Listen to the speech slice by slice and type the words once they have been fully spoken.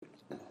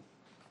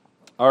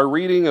Our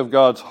reading of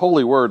God's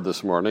holy word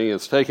this morning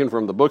is taken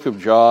from the book of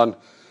John,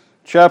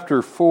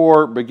 chapter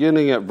 4,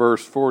 beginning at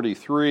verse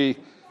 43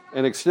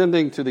 and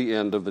extending to the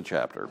end of the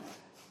chapter.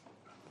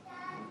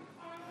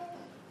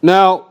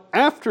 Now,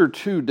 after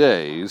 2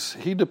 days,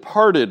 he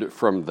departed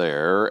from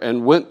there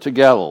and went to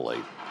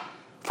Galilee.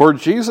 For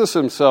Jesus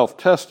himself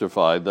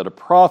testified that a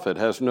prophet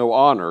has no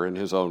honor in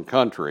his own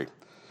country.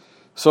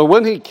 So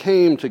when he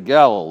came to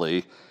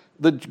Galilee,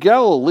 the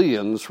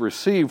Galileans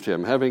received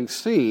him, having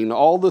seen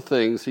all the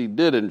things he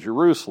did in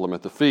Jerusalem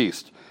at the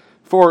feast,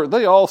 for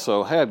they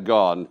also had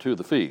gone to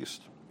the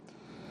feast.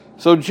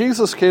 So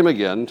Jesus came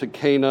again to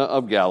Cana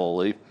of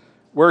Galilee,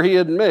 where he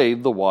had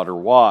made the water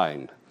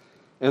wine.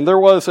 And there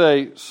was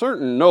a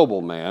certain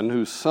nobleman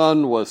whose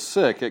son was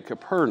sick at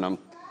Capernaum.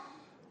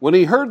 When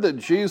he heard that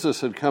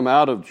Jesus had come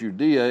out of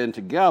Judea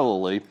into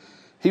Galilee,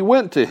 he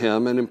went to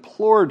him and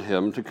implored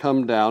him to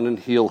come down and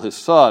heal his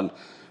son,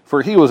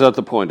 for he was at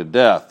the point of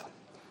death.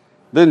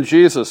 Then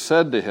Jesus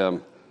said to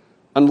him,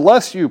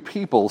 "Unless you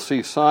people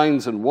see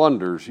signs and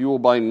wonders, you will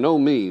by no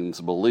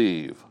means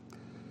believe."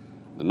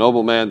 The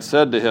nobleman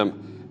said to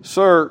him,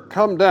 "Sir,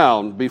 come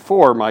down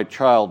before my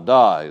child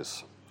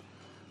dies."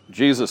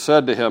 Jesus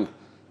said to him,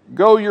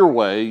 "Go your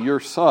way,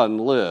 your son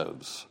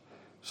lives."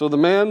 So the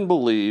man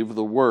believed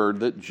the word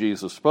that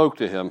Jesus spoke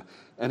to him,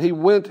 and he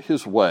went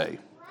his way.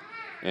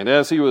 And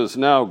as he was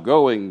now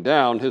going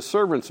down, his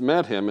servants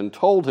met him and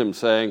told him,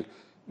 saying,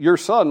 "Your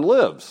son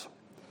lives."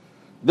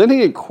 Then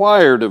he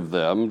inquired of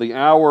them the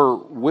hour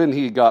when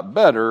he got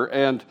better,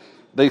 and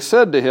they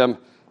said to him,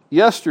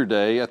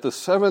 "Yesterday at the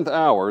 7th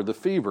hour the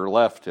fever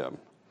left him."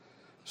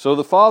 So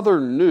the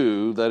father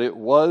knew that it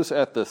was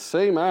at the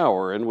same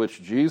hour in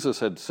which Jesus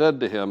had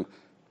said to him,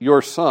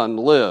 "Your son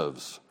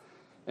lives."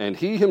 And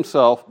he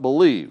himself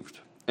believed,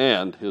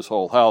 and his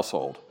whole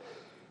household.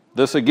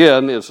 This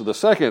again is the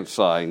second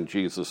sign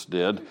Jesus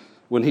did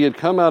when he had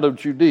come out of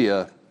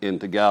Judea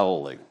into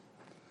Galilee.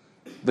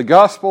 The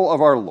gospel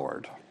of our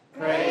Lord.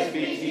 Praise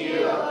be to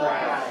you, O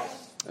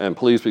Christ. And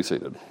please be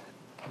seated.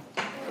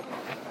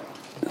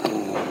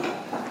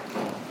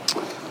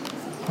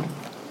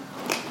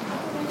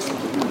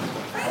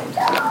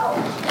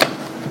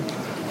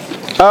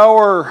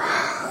 Our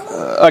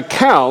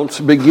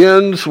account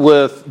begins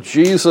with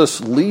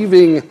Jesus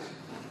leaving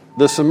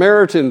the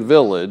Samaritan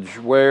village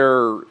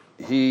where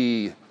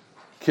he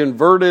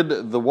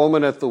converted the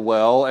woman at the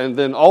well and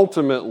then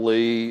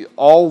ultimately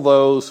all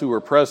those who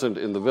were present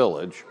in the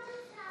village,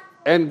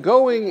 and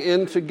going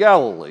into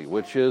Galilee,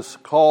 which is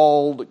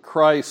called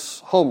Christ's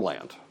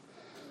homeland.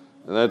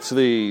 And that's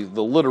the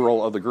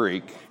literal of the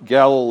Greek.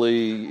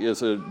 Galilee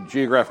is a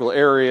geographical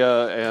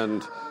area,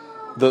 and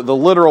the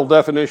literal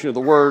definition of the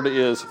word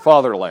is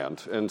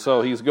fatherland. And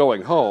so he's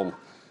going home.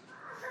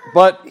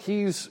 But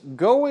he's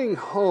going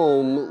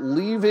home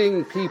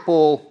leaving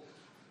people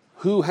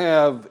who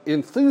have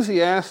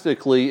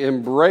enthusiastically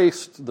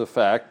embraced the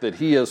fact that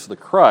he is the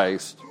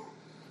Christ,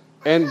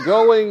 and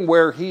going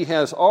where he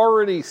has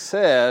already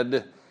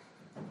said,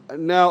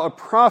 now a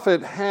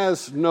prophet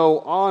has no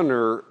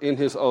honor in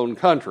his own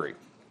country.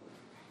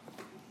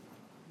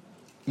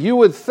 You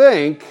would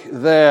think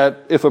that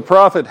if a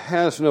prophet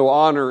has no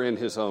honor in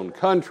his own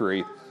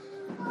country,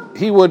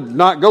 he would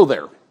not go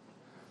there.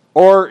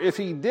 Or if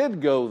he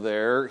did go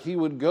there, he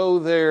would go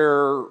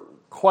there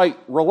quite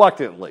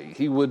reluctantly.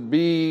 He would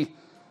be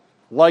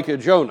like a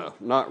Jonah,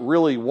 not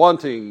really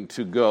wanting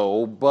to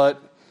go.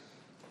 But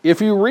if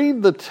you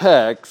read the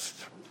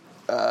text,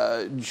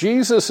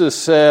 Jesus is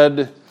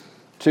said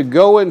to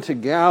go into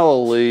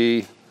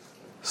Galilee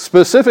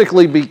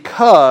specifically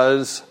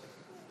because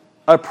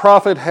a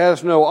prophet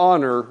has no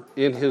honor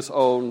in his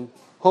own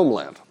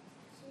homeland.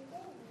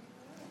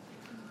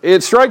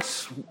 It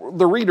strikes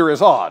the reader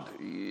as odd.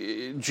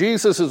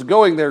 Jesus is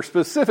going there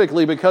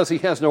specifically because he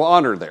has no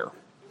honor there.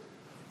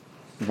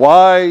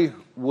 Why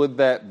would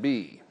that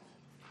be?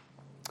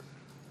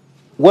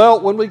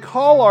 Well, when we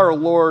call our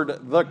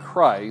Lord the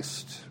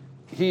Christ,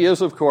 he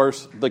is, of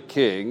course, the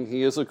king.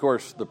 He is, of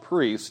course, the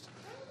priest.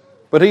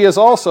 But he is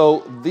also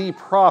the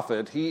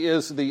prophet. He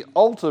is the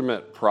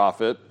ultimate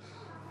prophet,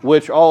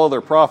 which all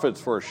other prophets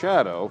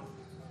foreshadow.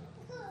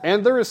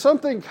 And there is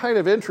something kind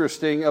of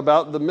interesting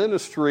about the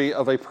ministry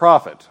of a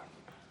prophet.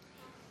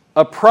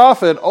 A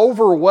prophet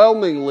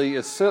overwhelmingly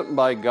is sent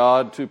by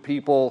God to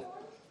people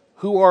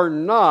who are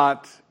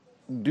not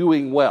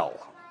doing well.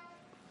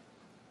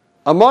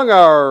 Among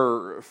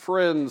our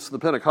friends, the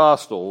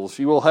Pentecostals,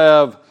 you will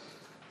have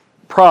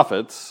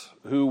prophets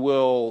who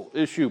will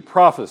issue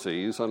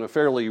prophecies on a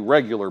fairly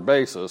regular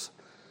basis,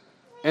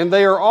 and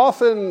they are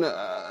often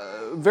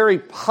very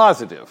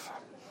positive.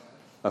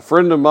 A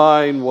friend of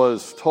mine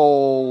was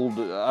told,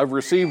 "I've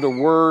received a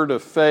word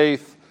of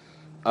faith.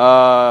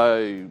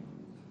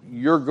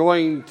 You're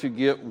going to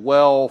get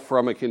well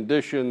from a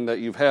condition that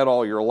you've had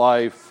all your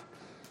life."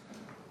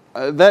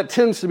 That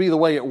tends to be the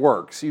way it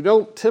works. You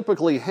don't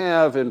typically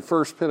have in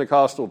First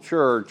Pentecostal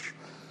Church,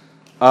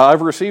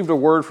 "I've received a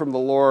word from the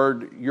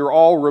Lord. You're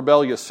all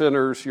rebellious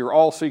sinners. You're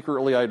all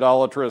secretly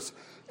idolatrous,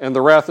 and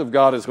the wrath of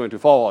God is going to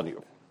fall on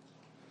you."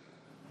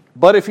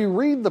 But if you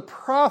read the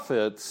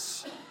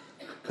prophets,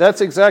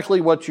 that's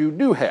exactly what you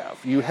do have.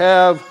 You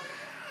have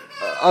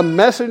a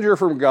messenger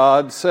from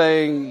God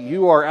saying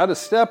you are out of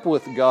step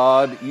with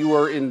God, you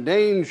are in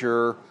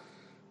danger,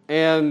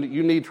 and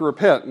you need to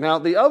repent. Now,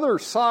 the other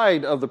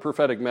side of the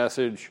prophetic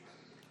message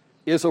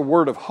is a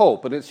word of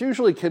hope, and it's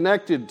usually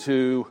connected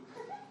to,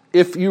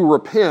 if you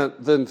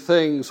repent, then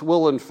things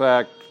will in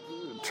fact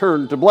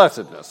turn to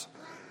blessedness.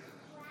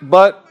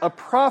 But a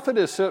prophet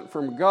is sent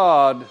from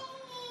God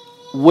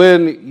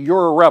when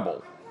you're a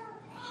rebel.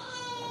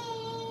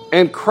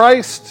 And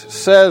Christ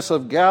says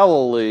of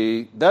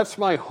Galilee, that's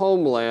my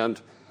homeland,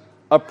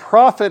 a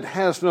prophet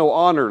has no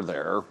honor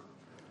there.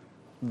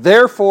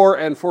 Therefore,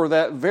 and for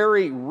that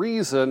very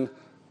reason,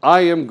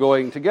 I am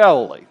going to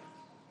Galilee,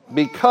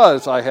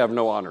 because I have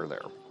no honor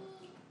there.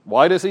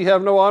 Why does he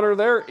have no honor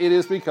there? It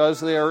is because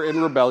they are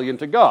in rebellion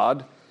to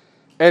God,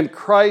 and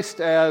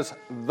Christ as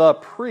the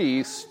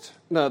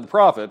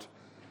prophet,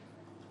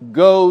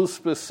 goes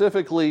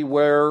specifically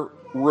where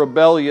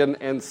rebellion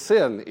and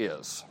sin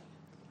is.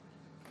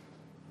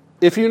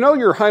 If you know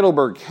your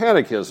Heidelberg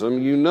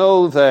Catechism, you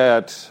know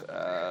that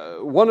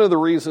one of the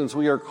reasons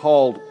we are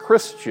called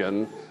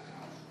Christian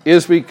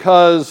is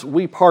because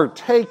we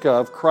partake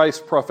of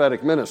Christ's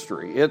prophetic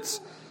ministry.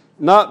 It's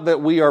not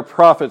that we are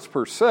prophets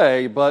per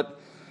se, but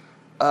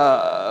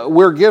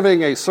we're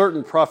giving a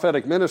certain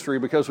prophetic ministry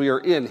because we are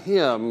in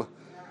Him.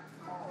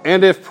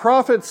 And if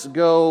prophets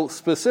go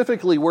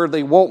specifically where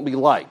they won't be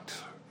liked,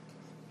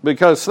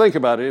 because think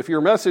about it, if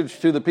your message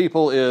to the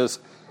people is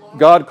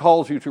God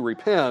calls you to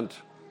repent,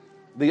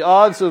 the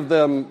odds of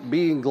them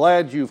being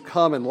glad you've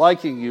come and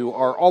liking you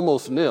are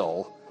almost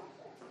nil.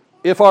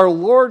 If our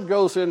Lord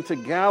goes into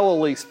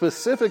Galilee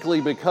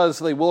specifically because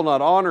they will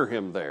not honor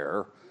Him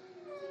there,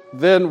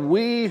 then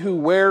we who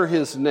wear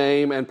His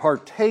name and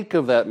partake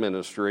of that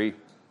ministry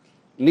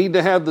need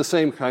to have the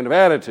same kind of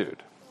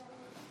attitude.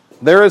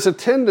 There is a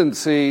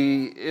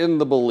tendency in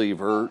the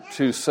believer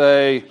to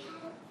say,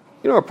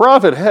 a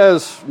prophet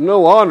has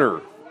no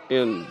honor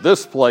in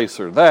this place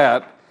or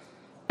that,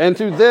 and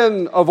to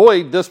then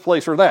avoid this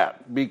place or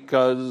that,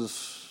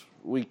 because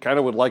we kind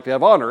of would like to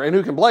have honor, and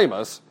who can blame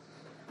us?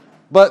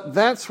 But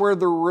that's where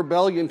the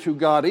rebellion to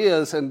God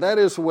is, and that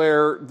is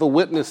where the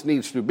witness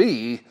needs to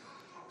be.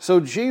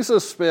 So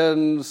Jesus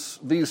spends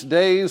these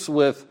days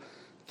with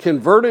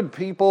converted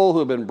people who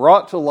have been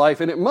brought to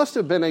life, and it must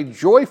have been a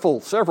joyful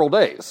several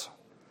days.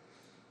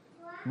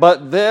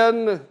 But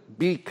then,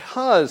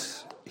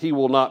 because he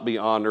will not be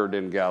honored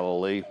in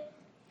Galilee,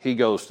 he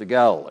goes to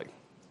Galilee.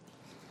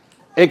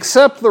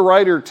 Except the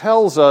writer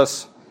tells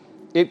us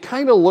it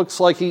kind of looks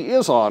like he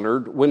is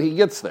honored when he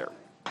gets there.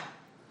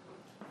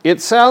 It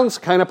sounds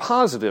kind of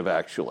positive,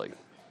 actually.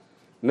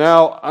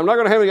 Now, I'm not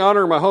going to have any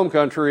honor in my home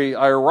country.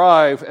 I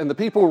arrive, and the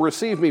people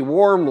receive me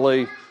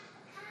warmly.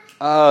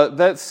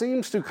 That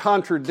seems to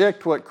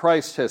contradict what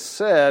Christ has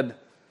said,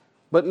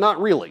 but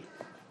not really.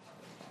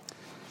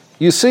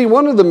 You see,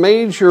 one of the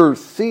major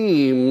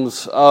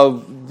themes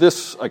of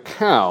this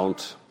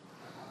account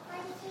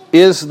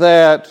is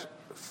that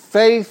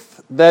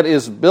faith that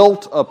is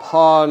built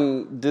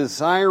upon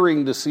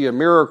desiring to see a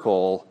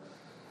miracle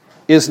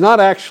is not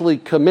actually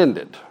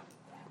commended.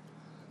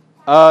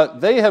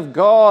 They have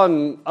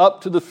gone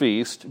up to the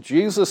feast.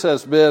 Jesus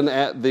has been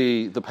at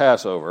the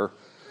Passover.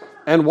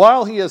 And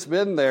while he has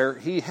been there,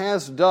 he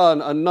has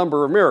done a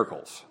number of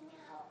miracles.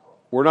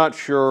 We're not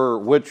sure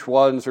which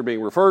ones are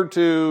being referred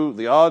to.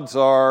 The odds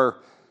are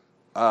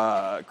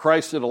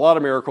Christ did a lot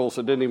of miracles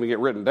that didn't even get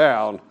written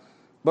down.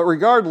 But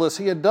regardless,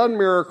 he had done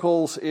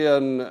miracles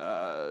in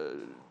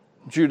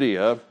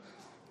Judea.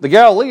 The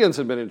Galileans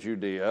had been in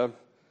Judea.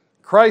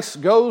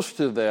 Christ goes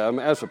to them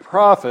as a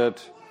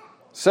prophet,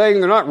 saying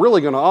they're not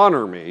really going to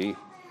honor me,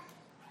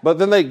 but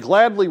then they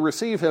gladly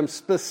receive him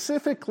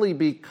specifically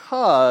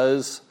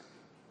because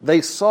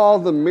they saw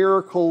the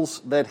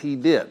miracles that he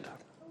did.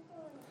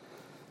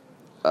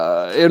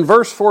 In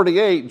verse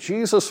 48,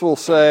 Jesus will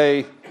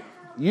say,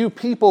 "You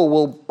people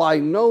will by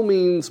no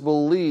means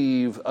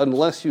believe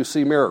unless you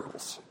see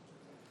miracles."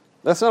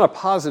 That's not a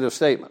positive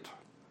statement.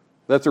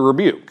 That's a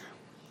rebuke.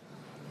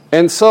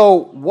 And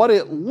so what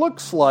it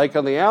looks like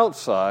on the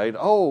outside,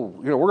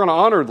 we're going to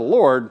honor the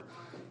Lord,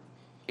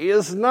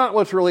 is not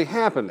what's really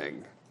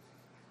happening.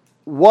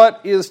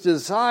 What is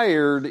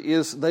desired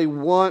is they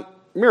want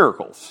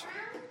miracles.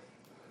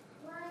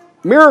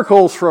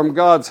 Miracles from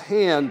God's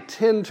hand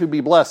tend to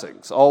be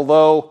blessings,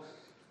 although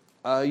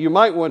you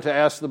might want to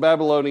ask the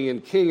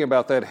Babylonian king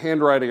about that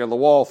handwriting on the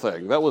wall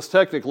thing. That was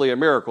technically a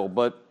miracle,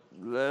 but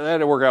that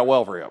didn't work out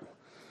well for him.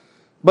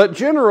 But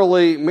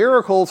generally,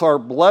 miracles are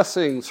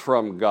blessings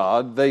from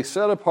God. They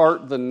set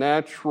apart the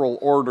natural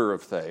order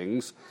of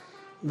things.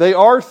 They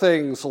are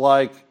things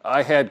like,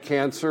 I had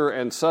cancer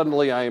and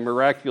suddenly I am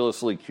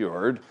miraculously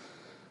cured.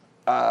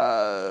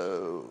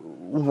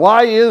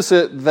 Why is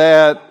it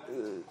that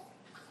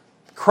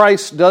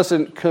Christ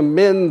doesn't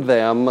commend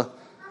them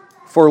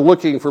for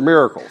looking for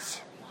miracles?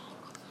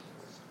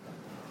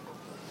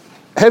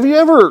 Have you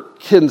ever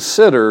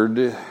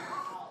considered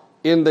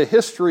in the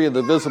history of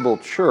the visible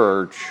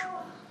church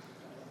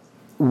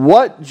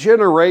What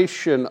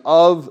generation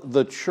of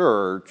the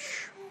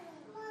church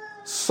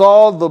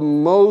saw the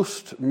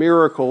most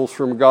miracles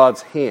from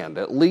God's hand,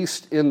 at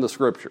least in the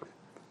Scripture?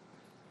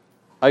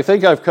 I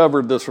think I've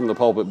covered this from the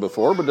pulpit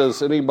before, but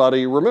does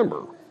anybody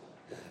remember?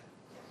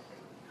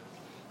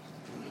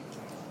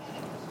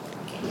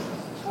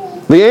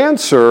 The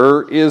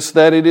answer is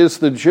that it is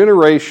the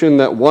generation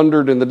that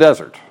wandered in the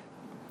desert.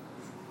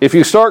 If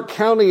you start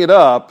counting it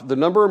up, the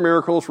number of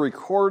miracles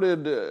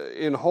recorded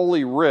in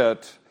Holy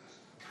Writ,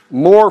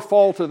 more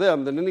fall to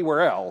them than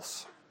anywhere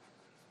else.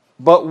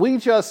 But we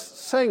just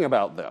sang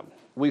about them.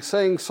 We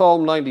sang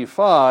Psalm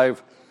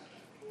 95,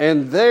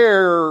 and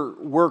there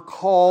we're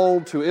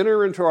called to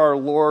enter into our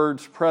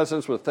Lord's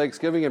presence with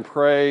thanksgiving and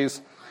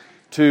praise,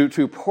 to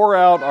pour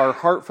out our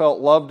heartfelt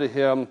love to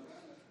Him,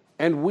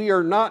 and we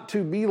are not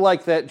to be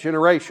like that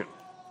generation.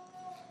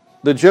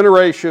 The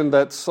generation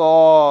that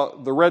saw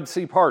the Red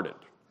Sea parted,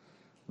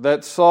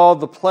 that saw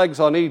the plagues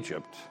on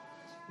Egypt,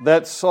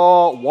 that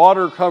saw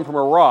water come from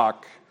a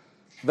rock,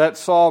 that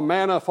saw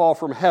manna fall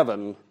from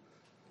heaven.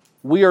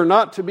 We are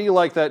not to be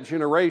like that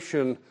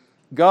generation.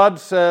 God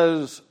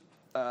says,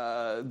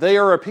 they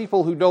are a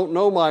people who don't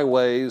know my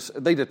ways.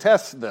 They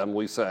detest them,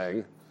 we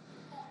sang.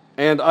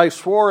 And I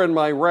swore in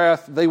my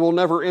wrath, they will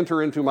never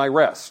enter into my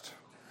rest.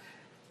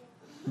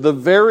 The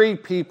very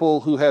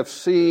people who have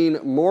seen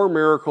more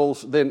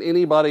miracles than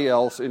anybody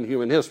else in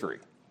human history.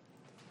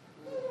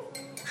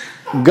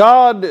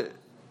 God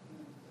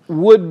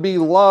would be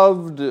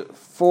loved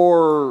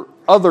for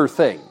other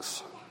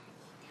things.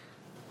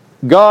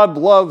 God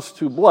loves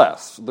to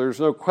bless. There's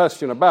no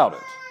question about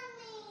it.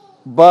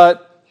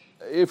 But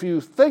if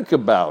you think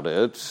about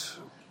it,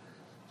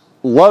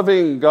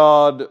 loving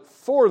God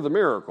for the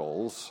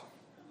miracles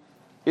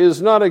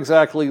is not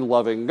exactly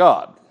loving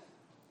God.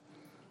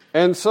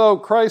 And so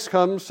Christ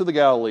comes to the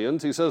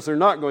Galileans. He says they're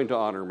not going to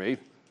honor me.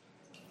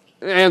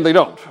 And they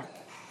don't.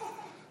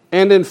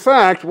 And in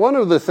fact, one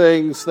of the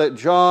things that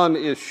John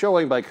is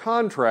showing by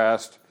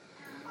contrast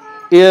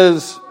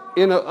is,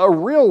 in a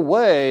real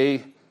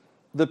way,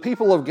 the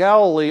people of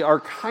Galilee are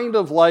kind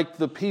of like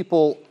the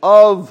people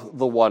of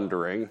the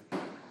wandering.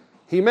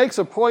 He makes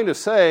a point of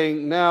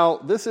saying, now,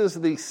 this is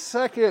the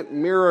second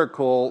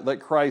miracle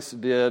that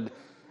Christ did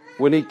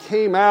when he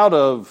came out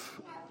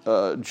of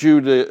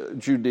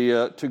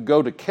Judea to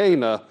go to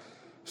Cana.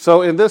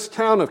 So in this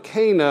town of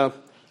Cana,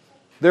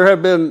 there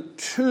have been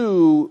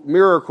 2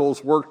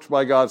 miracles worked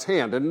by God's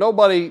hand, and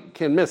nobody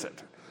can miss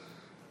it.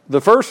 The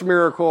first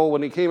miracle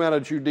when he came out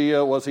of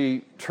Judea was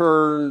he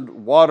turned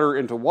water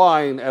into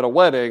wine at a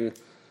wedding,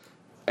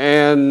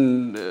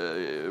 and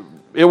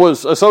it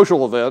was a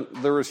social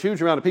event. There was a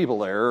huge amount of people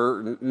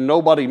there.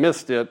 Nobody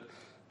missed it.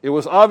 It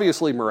was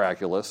obviously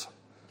miraculous.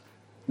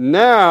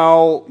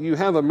 Now you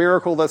have a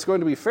miracle that's going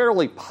to be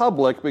fairly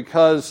public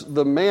because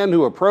the man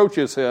who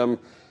approaches him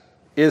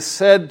is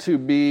said to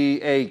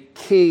be a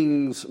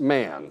king's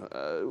man.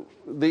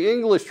 The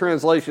English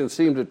translations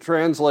seem to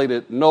translate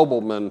it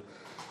nobleman.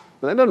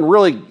 That doesn't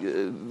really,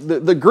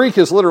 the Greek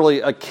is literally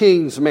a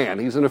king's man.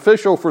 He's an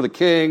official for the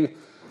king.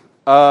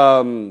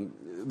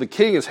 The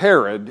king is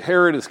Herod.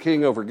 Herod is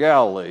king over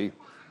Galilee.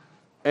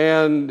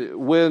 And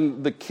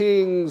when the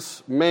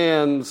king's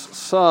man's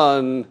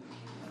son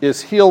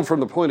is healed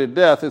from the point of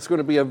death, it's going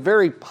to be a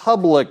very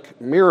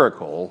public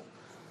miracle.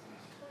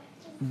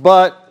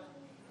 But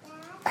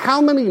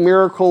how many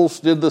miracles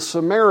did the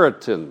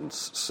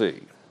Samaritans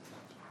see?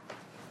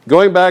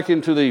 Going back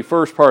into the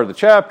first part of the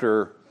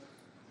chapter,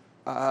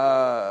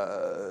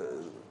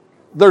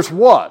 there's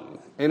one,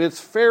 and it's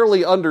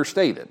fairly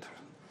understated.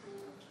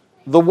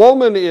 The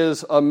woman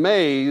is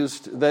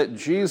amazed that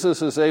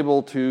Jesus is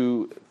able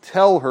to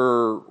tell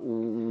her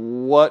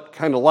what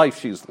kind of life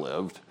she's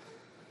lived.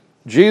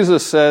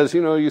 Jesus says,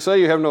 you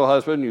say you have no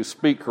husband, you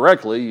speak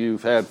correctly,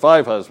 you've had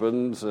 5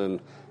 husbands, and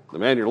the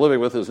man you're living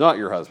with is not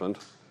your husband.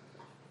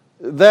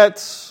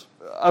 That's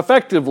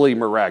effectively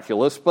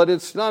miraculous, but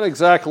it's not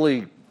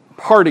exactly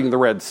parting the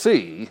Red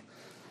Sea.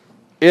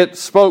 It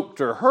spoke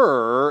to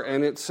her,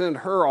 and it sent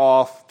her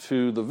off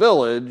to the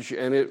village,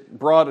 and it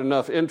brought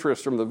enough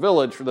interest from the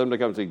village for them to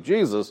come see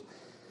Jesus.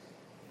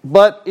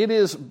 But it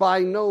is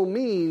by no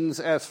means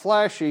as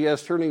flashy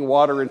as turning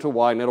water into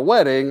wine at a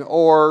wedding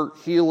or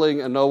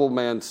healing a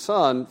nobleman's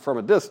son from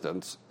a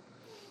distance.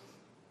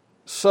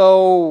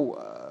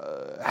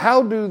 So,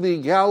 how do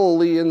the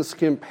Galileans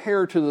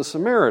compare to the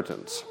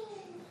Samaritans?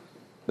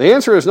 The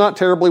answer is not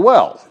terribly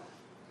well.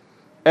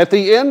 At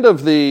the end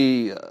of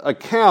the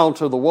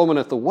account of the woman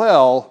at the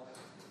well,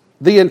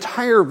 the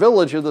entire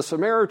village of the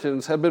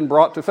Samaritans have been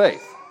brought to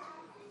faith.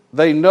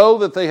 They know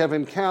that they have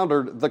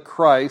encountered the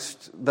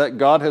Christ that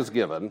God has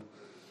given.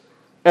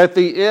 At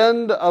the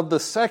end of the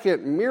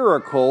second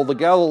miracle the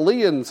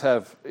Galileans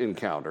have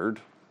encountered,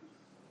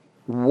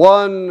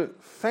 one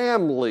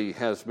family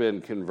has been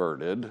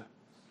converted,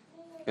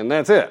 and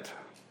that's it.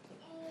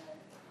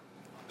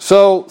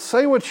 So,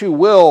 say what you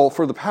will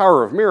for the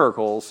power of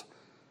miracles,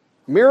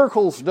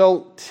 miracles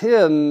don't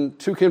tend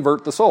to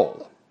convert the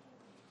soul.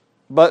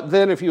 But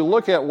then if you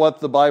look at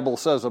what the Bible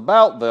says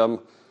about them,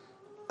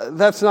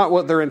 that's not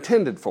what they're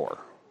intended for.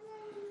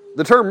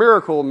 The term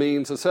miracle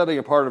means a setting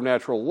apart of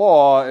natural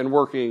law and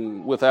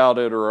working without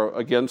it or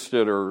against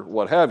it or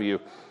what have you.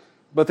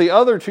 But the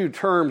other two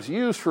terms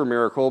used for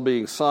miracle,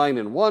 being sign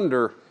and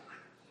wonder,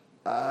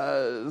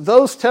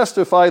 those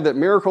testify that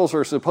miracles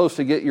are supposed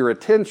to get your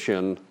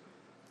attention,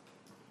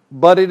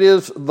 but it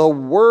is the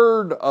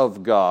Word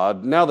of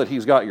God, now that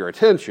He's got your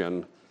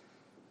attention,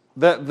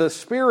 that the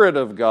Spirit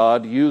of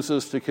God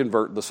uses to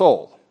convert the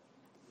soul.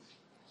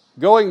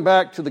 Going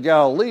back to the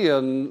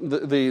Galilean,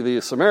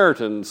 the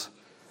Samaritans,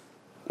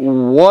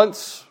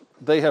 once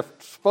they have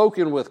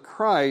spoken with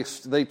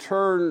Christ, they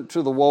turn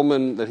to the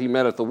woman that He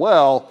met at the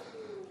well,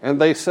 and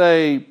they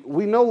say,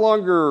 we no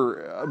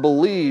longer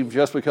believe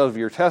just because of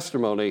your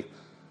testimony.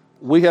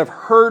 We have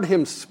heard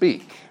Him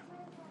speak.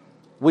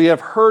 We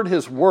have heard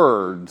His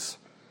words,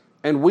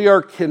 and we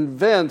are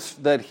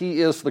convinced that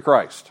He is the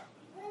Christ.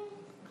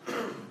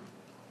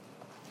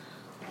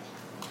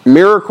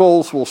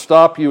 Miracles will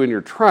stop you in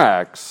your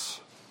tracks.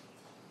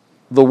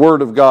 The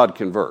Word of God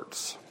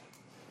converts.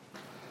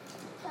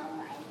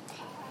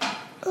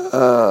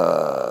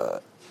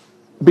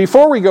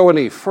 Before we go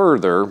any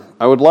further,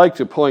 I would like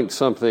to point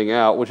something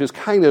out, which is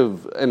kind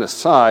of an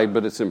aside,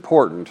 but it's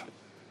important.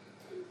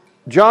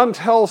 John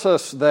tells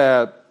us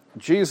that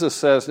Jesus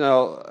says,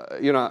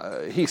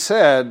 he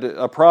said,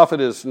 a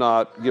prophet is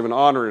not given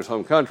honor in his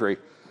home country.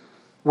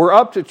 We're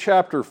up to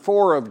chapter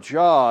 4 of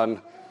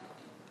John.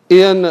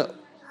 In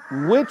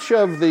which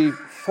of the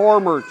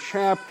former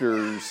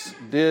chapters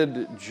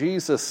did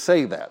Jesus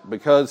say that?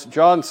 Because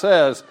John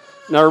says,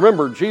 now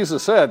remember,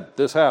 Jesus said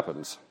this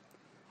happens.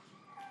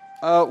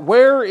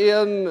 Where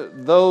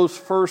in those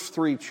first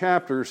 3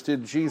 chapters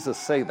did Jesus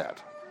say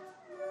that?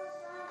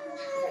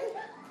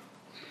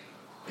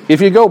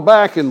 If you go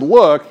back and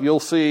look, you'll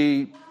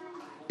see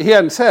he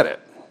hadn't said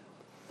it.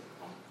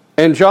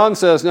 And John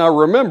says, now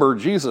remember,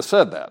 Jesus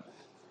said that.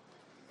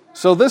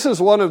 So this is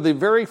one of the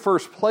very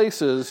first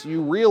places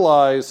you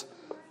realize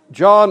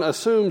John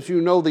assumes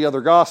you know the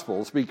other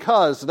Gospels,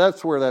 because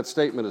that's where that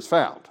statement is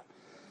found.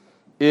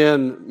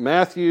 In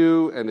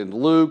Matthew and in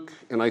Luke,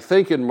 and I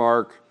think in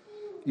Mark,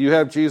 you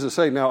have Jesus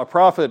say, now a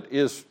prophet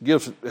is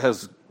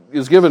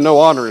given no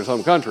honor in his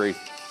home country.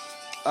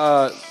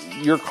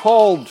 You're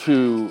called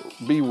to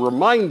be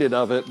reminded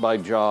of it by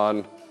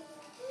John,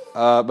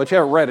 but you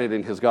haven't read it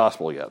in his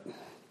Gospel yet.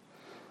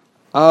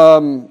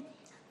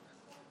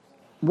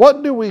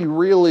 What do we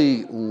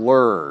really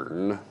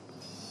learn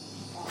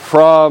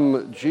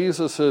from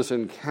Jesus'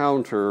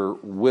 encounter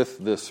with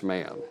this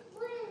man?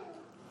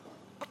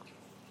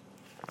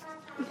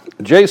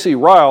 J.C.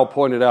 Ryle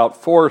pointed out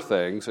 4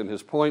 things, and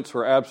his points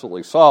were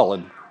absolutely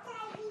solid.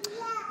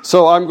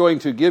 So I'm going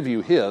to give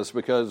you his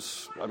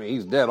because,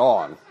 he's dead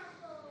on.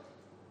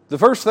 The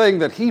first thing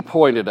that he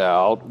pointed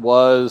out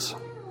was,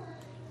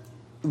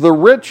 the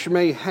rich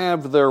may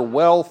have their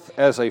wealth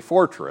as a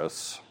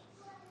fortress,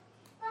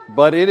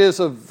 but it is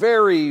a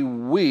very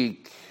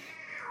weak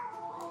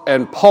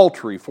and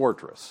paltry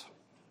fortress.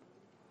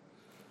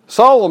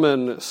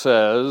 Solomon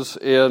says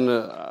in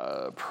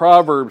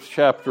Proverbs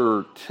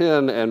chapter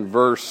 10 and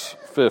verse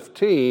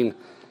 15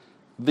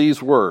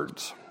 these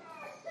words.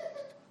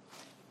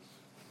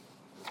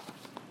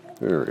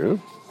 There we go.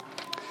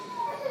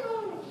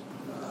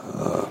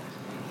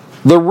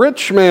 The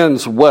rich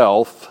man's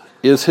wealth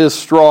is his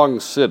strong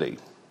city.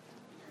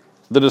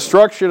 The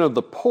destruction of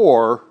the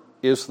poor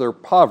is their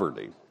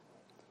poverty.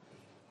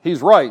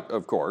 He's right,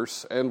 of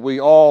course, and we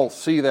all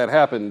see that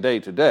happen day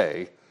to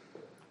day.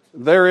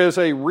 There is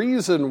a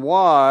reason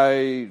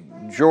why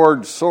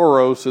George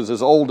Soros is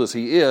as old as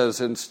he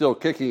is and still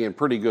kicking in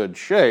pretty good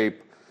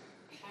shape.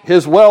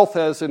 His wealth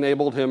has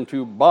enabled him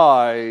to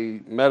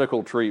buy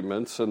medical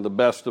treatments and the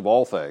best of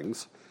all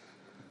things.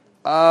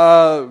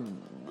 The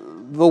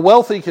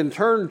wealthy can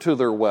turn to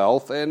their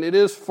wealth, and it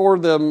is for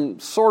them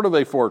sort of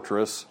a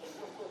fortress.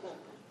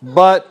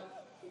 But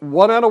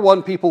 1 out of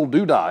 1 people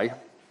do die.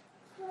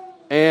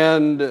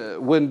 And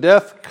when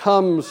death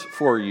comes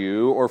for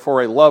you or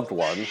for a loved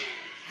one,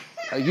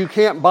 you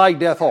can't buy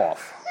death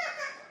off.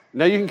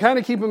 Now, you can kind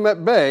of keep them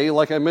at bay,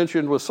 like I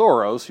mentioned with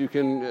Soros. You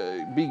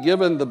can be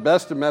given the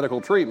best of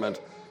medical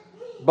treatment,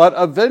 but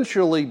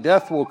eventually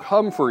death will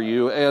come for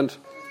you. And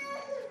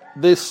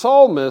the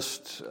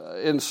psalmist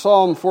in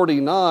Psalm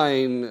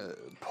 49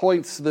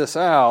 points this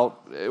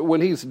out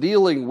when he's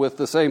dealing with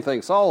the same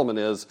thing Solomon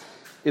is.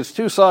 It's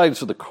 2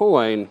 sides of the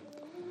coin.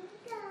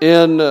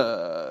 In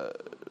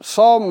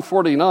Psalm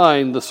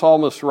 49, the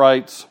psalmist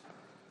writes,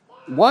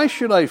 "Why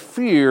should I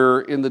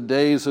fear in the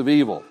days of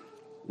evil,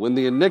 when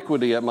the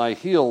iniquity at my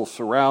heels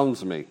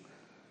surrounds me?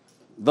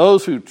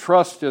 Those who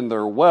trust in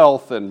their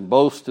wealth and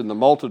boast in the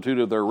multitude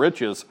of their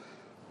riches,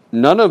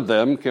 none of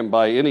them can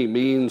by any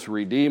means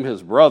redeem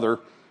his brother,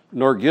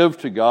 nor give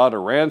to God a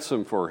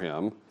ransom for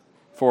him.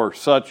 For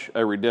such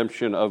a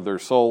redemption of their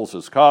souls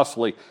is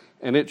costly,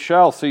 and it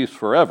shall cease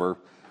forever,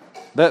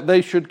 that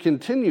they should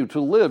continue to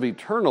live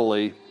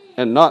eternally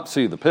and not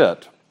see the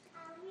pit.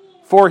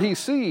 For he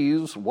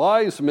sees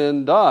wise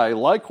men die,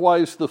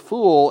 likewise the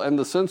fool and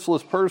the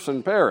senseless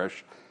person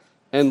perish,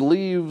 and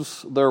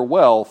leaves their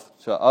wealth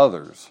to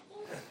others."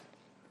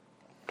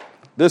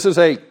 This is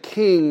a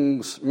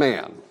king's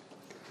man.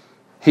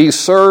 He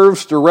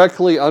serves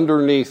directly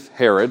underneath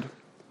Herod.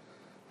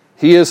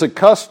 He is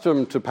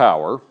accustomed to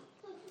power.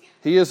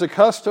 He is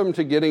accustomed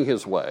to getting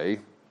his way.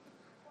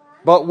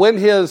 But when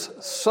his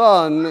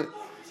son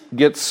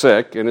gets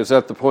sick and is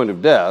at the point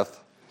of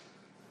death,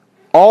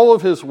 all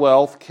of his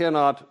wealth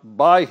cannot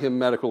buy him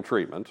medical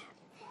treatment.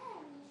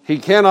 He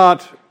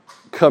cannot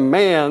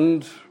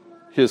command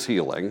his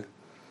healing.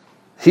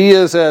 He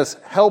is as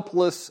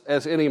helpless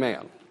as any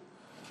man.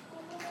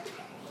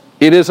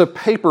 It is a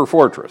paper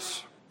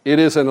fortress. It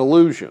is an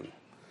illusion.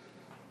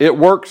 It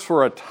works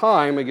for a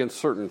time against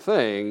certain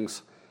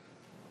things,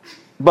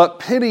 but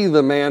pity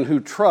the man who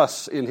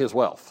trusts in his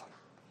wealth.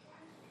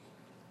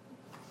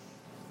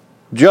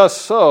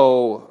 Just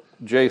so,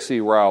 J.C.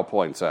 Ryle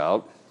points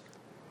out,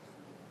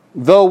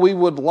 though we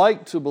would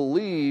like to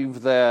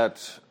believe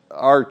that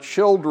our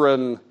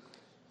children,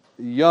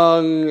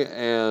 young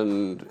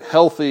and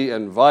healthy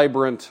and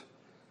vibrant,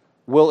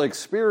 will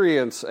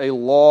experience a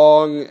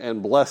long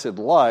and blessed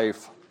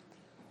life,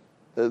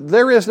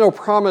 there is no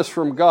promise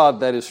from God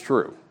that is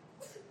true.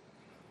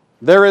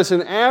 There is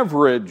an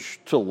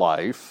average to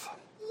life.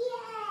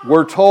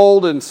 We're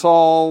told in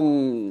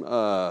Psalm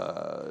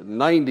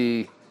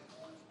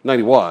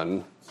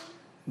 91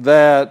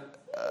 that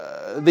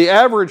the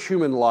average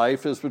human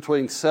life is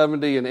between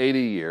 70 and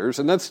 80 years,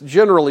 and that's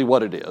generally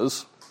what it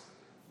is.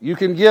 You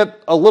can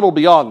get a little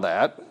beyond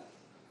that,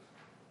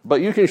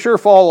 but you can sure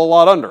fall a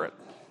lot under it.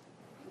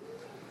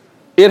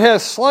 It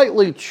has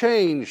slightly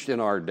changed in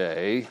our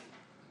day,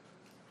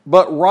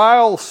 but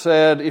Ryle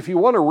said, if you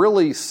want to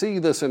really see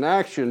this in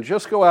action,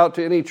 just go out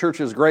to any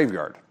church's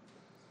graveyard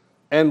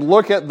and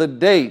look at the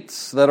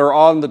dates that are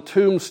on the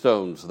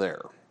tombstones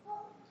there.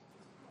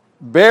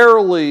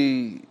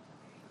 Barely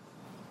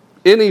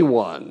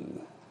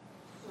anyone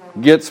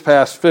gets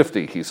past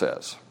 50, he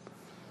says.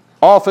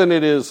 Often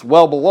it is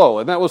well below,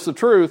 and that was the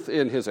truth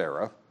in his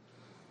era.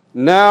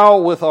 Now,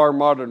 with our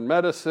modern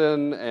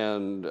medicine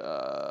and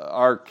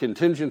our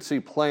contingency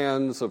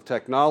plans of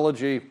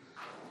technology,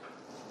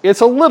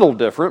 it's a little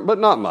different, but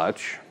not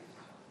much.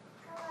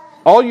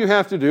 All you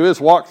have to do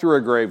is walk through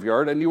a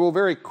graveyard, and you will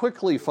very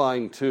quickly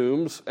find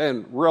tombs,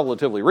 and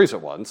relatively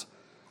recent ones,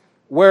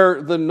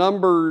 where the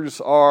numbers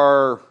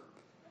are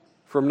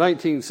from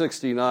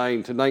 1969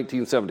 to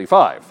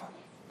 1975,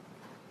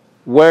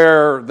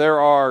 where there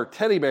are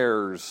teddy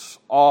bears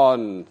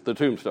on the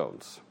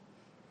tombstones,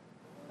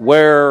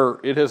 where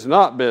it has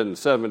not been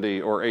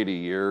 70 or 80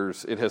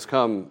 years, it has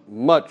come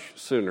much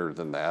sooner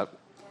than that.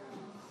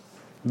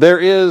 There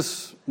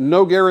is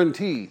no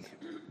guarantee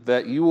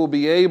that you will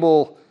be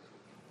able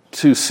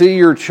to see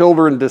your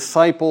children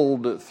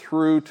discipled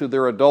through to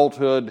their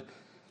adulthood.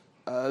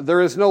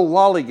 There is no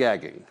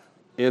lollygagging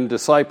in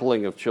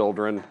discipling of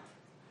children.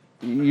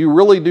 You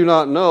really do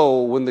not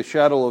know when the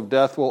shadow of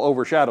death will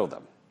overshadow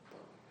them.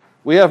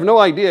 We have no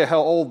idea how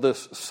old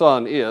this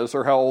son is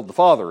or how old the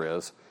father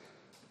is.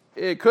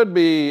 It could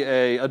be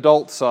an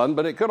adult son,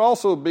 but it could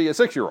also be a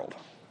 6-year-old.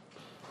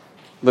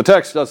 The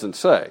text doesn't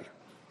say.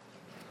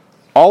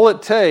 All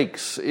it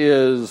takes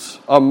is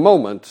a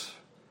moment,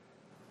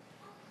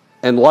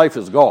 and life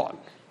is gone.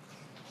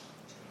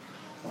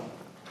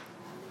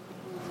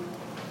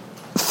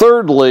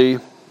 Thirdly,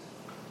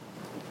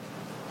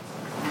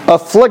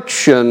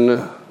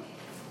 affliction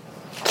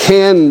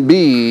can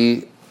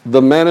be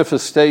the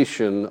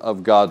manifestation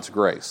of God's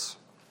grace.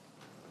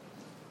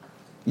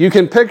 You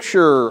can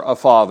picture a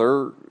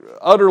father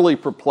utterly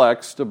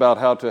perplexed about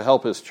how to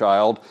help his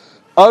child,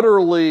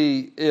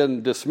 utterly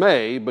in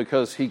dismay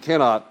because he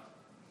cannot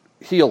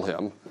heal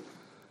him.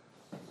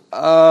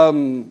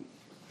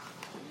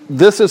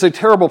 This is a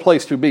terrible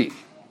place to be.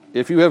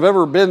 If you have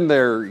ever been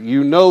there,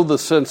 you know the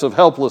sense of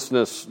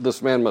helplessness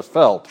this man must have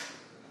felt.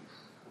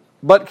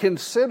 But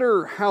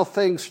consider how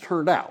things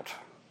turned out.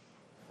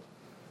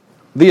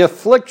 The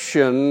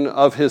affliction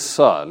of his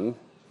son,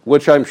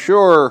 which I'm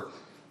sure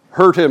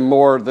hurt him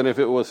more than if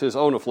it was his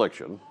own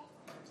affliction,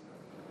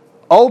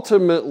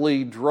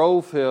 ultimately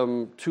drove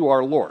him to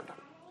our Lord.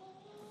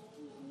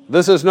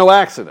 This is no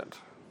accident.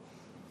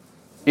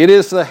 It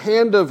is the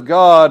hand of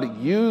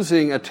God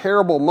using a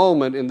terrible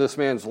moment in this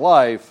man's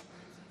life,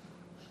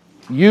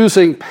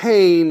 using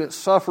pain,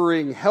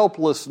 suffering,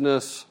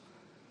 helplessness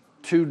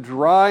to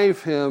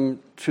drive him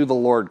to the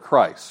Lord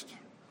Christ.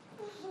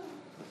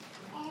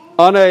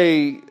 On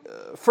a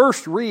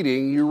first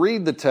reading, you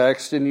read the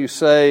text and you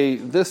say,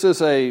 this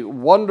is a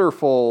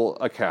wonderful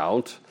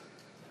account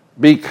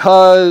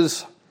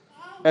because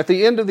at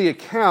the end of the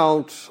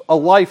account, a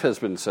life has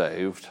been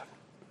saved.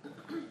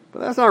 But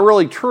that's not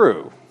really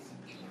true.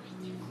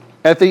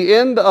 At the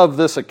end of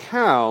this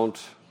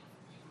account,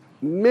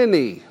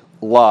 many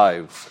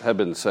lives have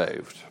been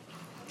saved.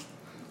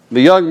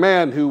 The young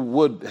man who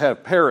would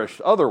have perished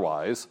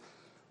otherwise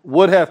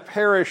would have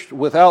perished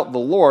without the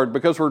Lord,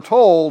 because we're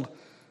told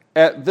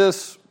at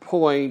this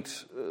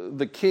point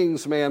the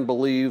king's man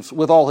believes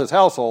with all his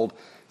household,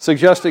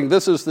 suggesting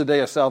this is the day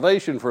of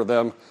salvation for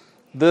them.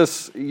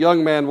 This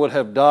young man would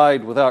have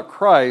died without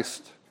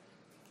Christ,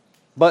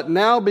 But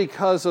now,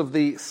 because of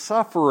the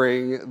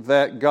suffering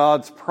that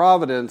God's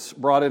providence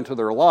brought into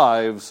their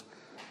lives,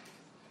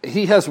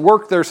 he has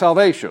worked their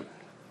salvation.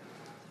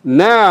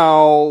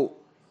 Now,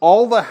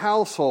 all the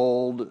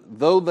household,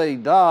 though they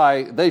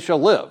die, they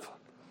shall live.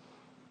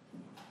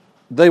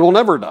 They will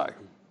never die,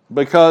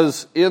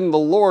 because in the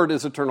Lord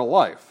is eternal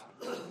life.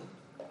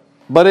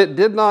 But it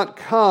did not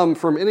come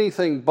from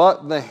anything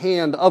but the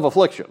hand of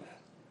affliction.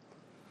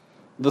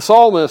 The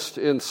psalmist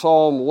in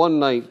Psalm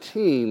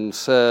 119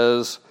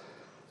 says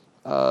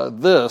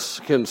this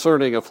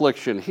concerning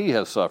affliction he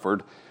has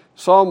suffered.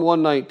 Psalm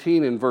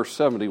 119 in verse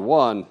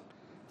 71,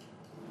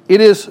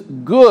 "It is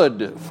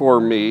good for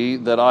me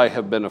that I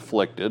have been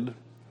afflicted,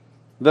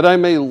 that I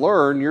may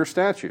learn your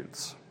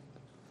statutes."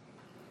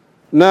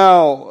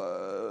 Now,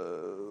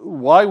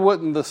 why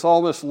wouldn't the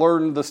psalmist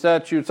learn the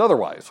statutes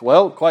otherwise?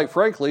 Well, quite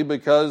frankly,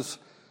 because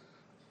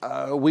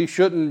we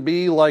shouldn't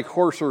be like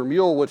horse or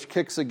mule, which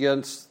kicks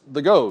against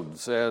the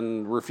goads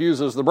and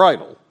refuses the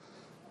bridle.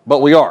 But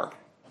we are.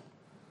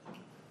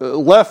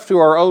 Left to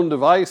our own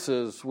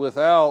devices,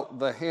 without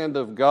the hand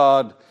of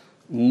God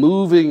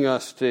moving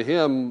us to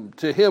Him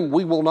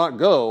we will not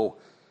go.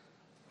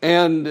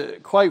 And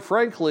quite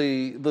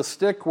frankly, the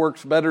stick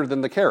works better than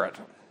the carrot.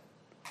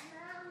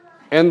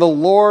 And the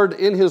Lord,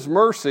 in His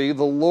mercy,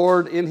 the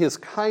Lord, in His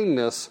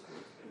kindness,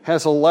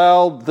 has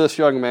allowed this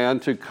young man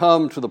to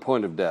come to the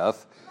point of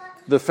death,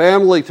 the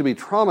family to be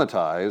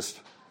traumatized,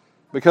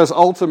 because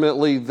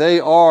ultimately they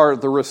are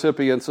the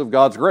recipients of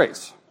God's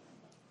grace.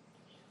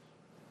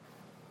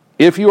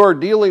 If you are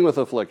dealing with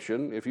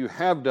affliction, if you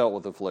have dealt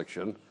with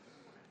affliction,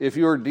 if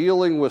you are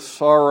dealing with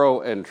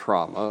sorrow and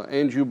trauma,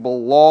 and you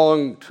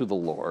belong to the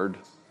Lord,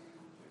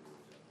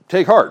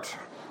 take heart.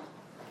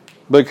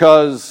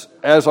 Because,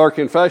 as our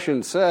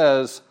confession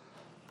says,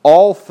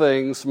 all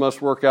things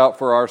must work out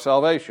for our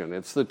salvation.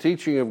 It's the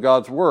teaching of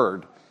God's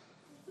Word.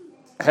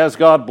 Has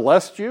God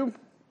blessed you?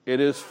 It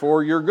is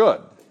for your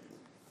good.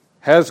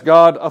 Has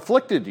God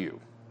afflicted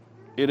you?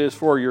 It is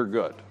for your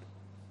good.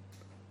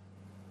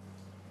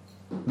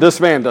 This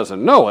man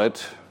doesn't know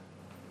it,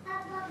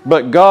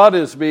 but God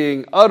is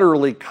being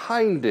utterly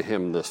kind to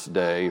him this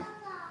day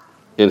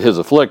in his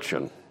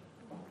affliction.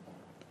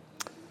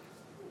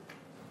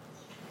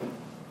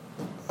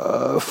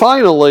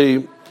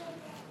 Finally,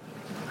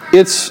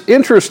 it's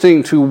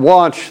interesting to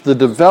watch the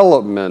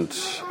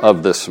development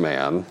of this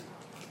man.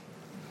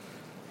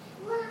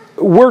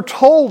 We're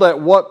told at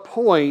what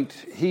point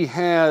he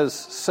has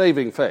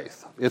saving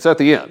faith. It's at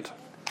the end.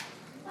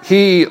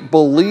 He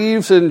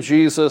believes in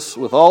Jesus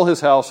with all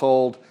his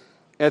household.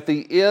 At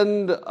the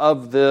end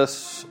of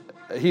this,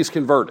 he's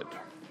converted.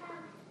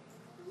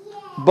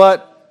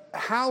 But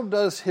how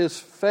does his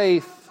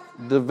faith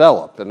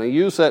develop? And I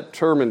use that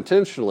term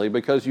intentionally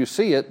because you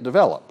see it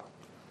develop.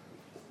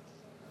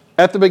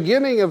 At the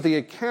beginning of the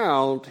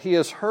account, he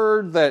has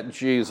heard that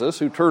Jesus,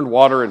 who turned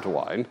water into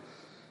wine,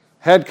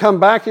 had come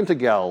back into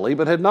Galilee,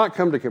 but had not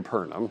come to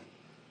Capernaum.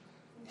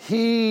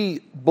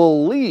 He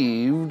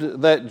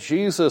believed that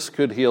Jesus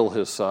could heal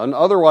his son,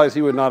 otherwise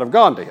he would not have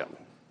gone to him.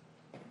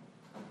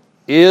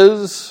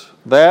 Is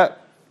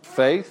that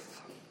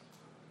faith?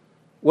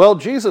 Well,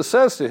 Jesus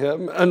says to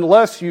him,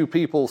 unless you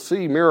people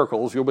see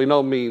miracles, you'll by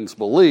no means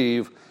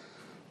believe.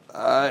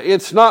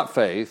 It's not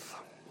faith,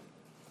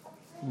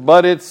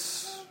 but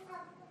it's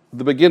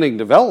the beginning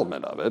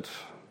development of it.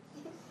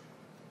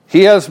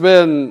 He has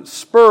been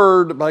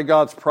spurred by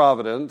God's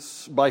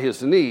providence, by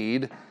his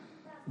need.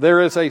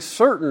 There is a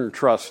certain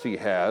trust he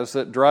has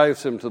that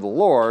drives him to the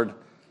Lord.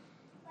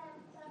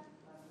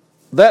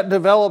 That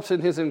develops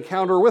in his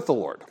encounter with the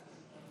Lord.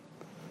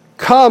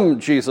 Come,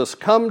 Jesus,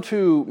 come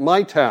to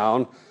my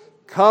town,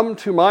 come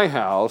to my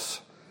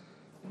house.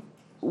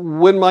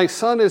 When my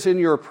son is in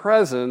your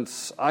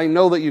presence, I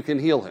know that you can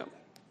heal him.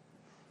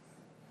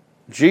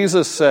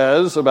 Jesus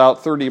says,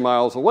 about 30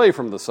 miles away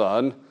from the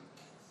son,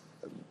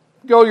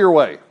 go your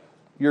way,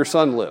 your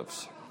son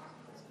lives.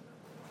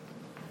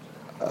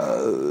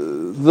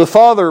 The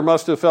father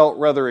must have felt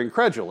rather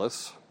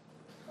incredulous.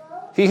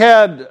 He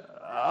had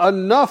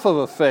enough of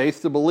a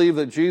faith to believe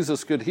that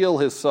Jesus could heal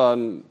his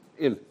son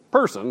in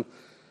person,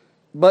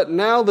 but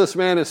now this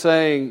man is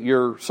saying,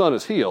 your son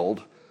is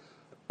healed.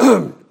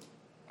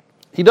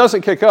 He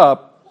doesn't kick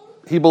up.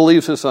 He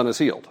believes his son is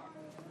healed.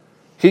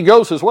 He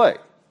goes his way,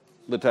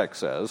 the text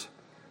says.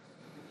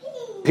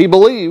 He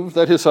believed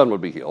that his son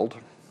would be healed.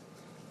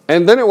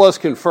 And then it was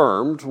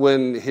confirmed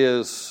when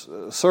his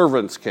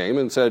servants came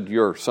and said,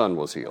 your son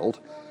was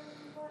healed.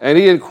 And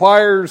he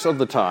inquires of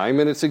the time,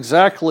 and it's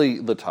exactly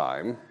the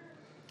time.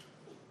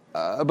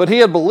 But he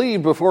had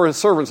believed before his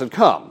servants had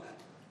come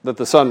that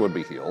the son would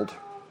be healed.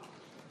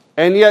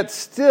 And yet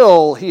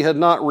still he had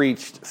not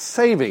reached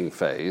saving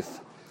faith.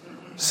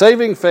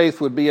 Saving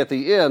faith would be at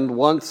the end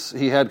once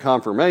he had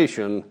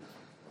confirmation.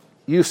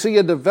 You see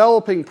a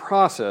developing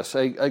process,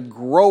 a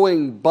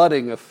growing,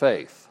 budding of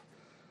faith.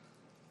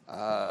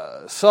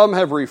 Some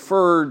have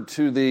referred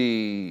to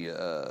the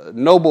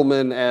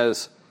nobleman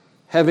as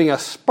having a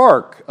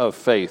spark of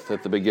faith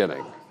at the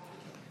beginning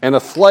and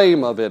a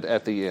flame of it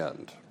at the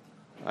end.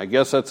 I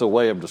guess that's a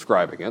way of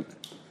describing it.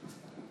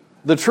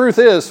 The truth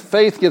is,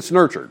 faith gets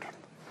nurtured.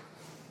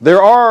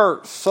 There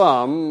are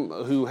some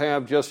who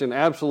have just an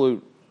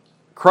absolute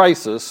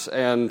crisis,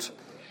 and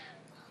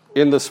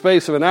in the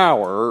space of an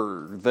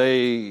hour,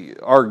 they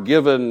are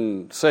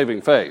given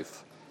saving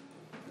faith,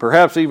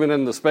 perhaps even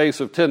in the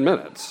space of 10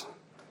 minutes.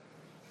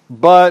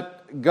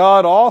 But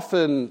God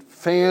often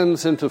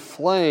fans into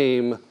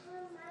flame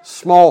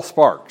small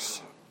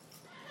sparks.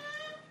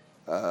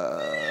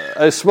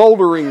 A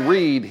smoldering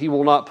reed he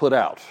will not put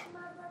out.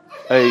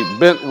 A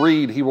bent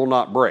reed he will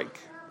not break.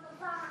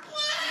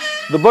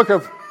 The book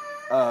of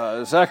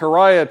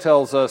Zechariah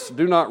tells us,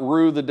 do not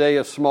rue the day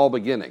of small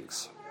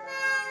beginnings.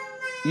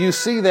 You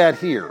see that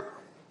here.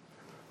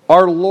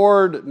 Our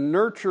Lord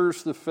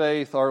nurtures the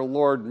faith, our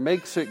Lord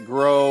makes it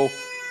grow,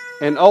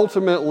 and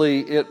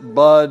ultimately it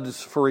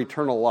buds for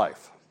eternal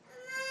life.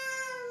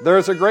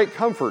 There's a great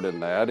comfort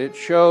in that. It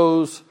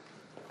shows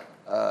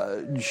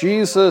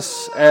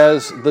Jesus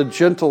as the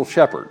gentle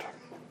shepherd.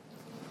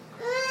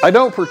 I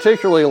don't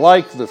particularly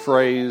like the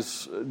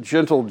phrase,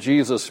 gentle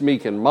Jesus,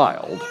 meek and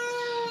mild.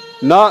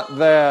 Not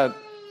that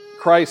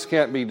Christ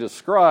can't be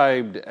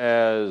described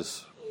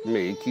as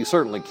meek, he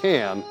certainly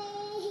can.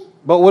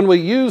 But when we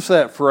use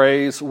that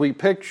phrase, we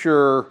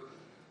picture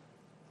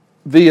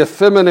the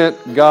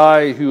effeminate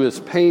guy who is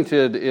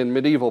painted in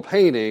medieval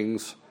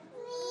paintings,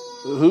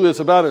 who is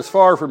about as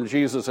far from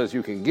Jesus as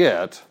you can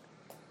get.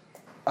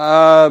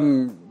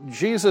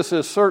 Jesus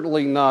is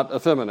certainly not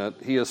effeminate.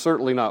 He is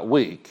certainly not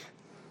weak.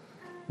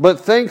 But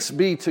thanks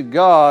be to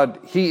God,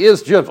 he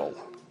is gentle.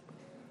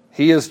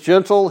 He is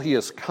gentle, he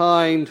is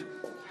kind,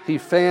 he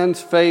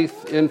fans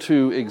faith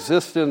into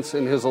existence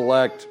in his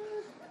elect.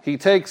 He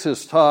takes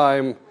his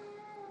time.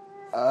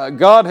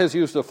 God has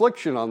used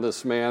affliction on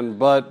this man,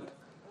 but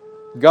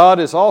God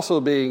is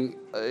also being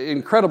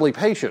incredibly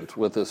patient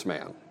with this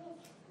man.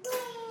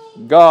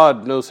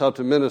 God knows how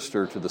to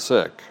minister to the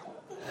sick.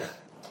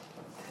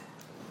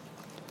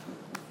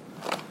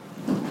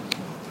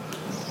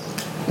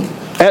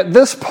 At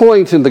this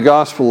point in the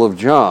Gospel of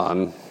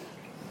John,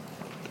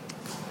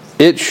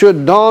 it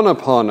should dawn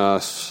upon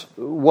us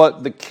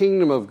what the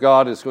kingdom of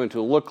God is going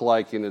to look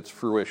like in its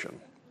fruition.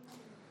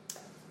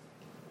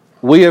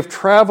 We have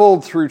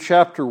traveled through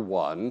chapter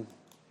 1,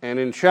 and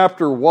in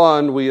chapter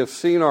 1 we have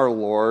seen our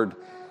Lord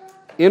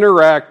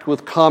interact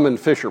with common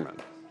fishermen.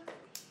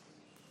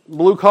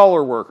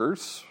 Blue-collar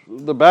workers,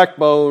 the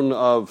backbone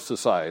of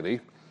society,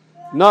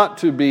 not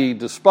to be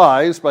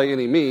despised by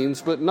any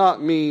means, but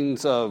not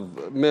means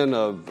of men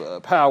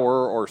of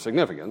power or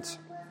significance.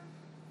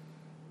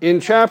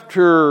 In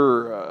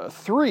chapter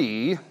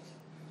 3,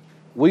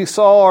 we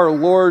saw our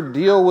Lord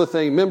deal with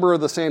a member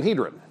of the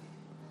Sanhedrin.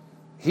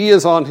 He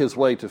is on his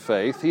way to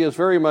faith. He is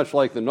very much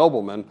like the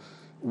nobleman.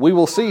 We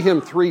will see him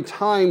 3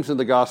 times in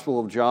the Gospel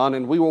of John,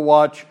 and we will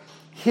watch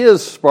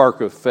his spark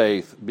of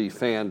faith be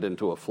fanned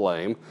into a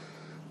flame.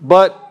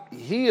 But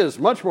he is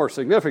much more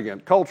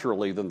significant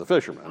culturally than the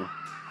fisherman.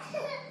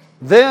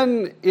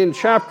 Then in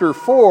chapter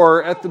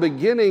 4, at the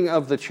beginning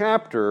of the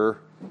chapter,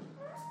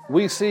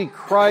 we see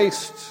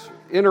Christ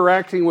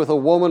interacting with a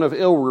woman of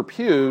ill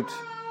repute,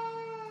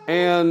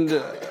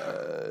 and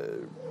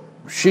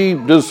she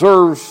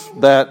deserves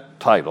that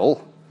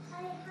title.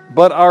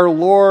 But our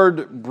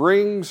Lord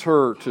brings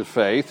her to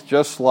faith,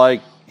 just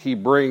like he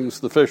brings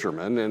the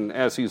fisherman, and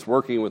as he's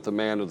working with the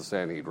man of the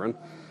Sanhedrin.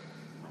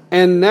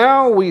 And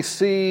now we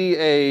see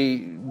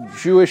a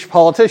Jewish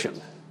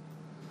politician,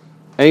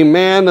 a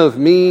man of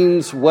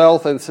means,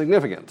 wealth, and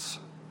significance.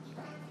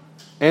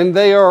 And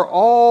they are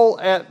all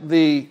at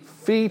the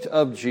feet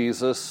of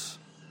Jesus,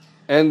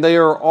 and they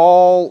are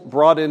all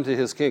brought into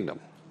his kingdom.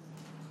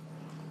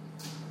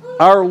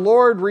 Our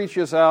Lord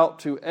reaches out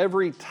to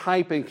every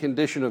type and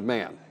condition of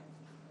man.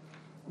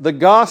 The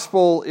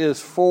gospel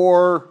is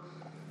for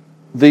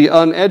the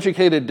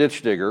uneducated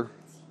ditch digger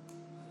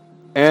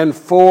and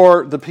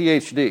for the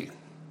PhD.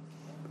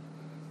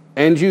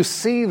 And you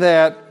see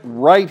that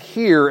right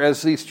here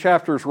as these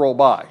chapters roll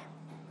by.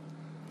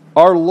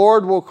 Our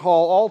Lord will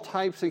call all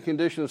types and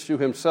conditions to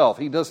himself.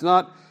 He does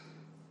not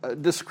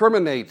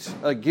discriminate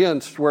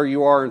against where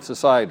you are in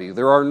society.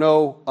 There are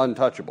no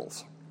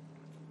untouchables.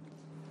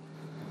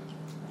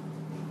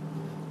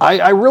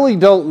 I really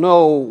don't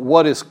know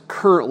what is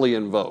currently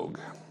in vogue.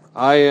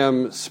 I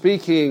am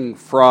speaking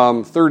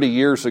from 30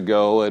 years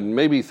ago, and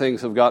maybe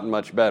things have gotten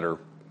much better.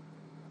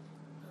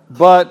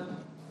 But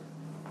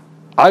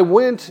I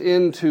went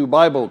into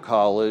Bible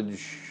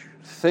college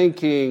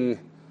thinking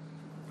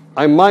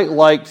I might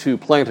like to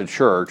plant a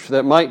church.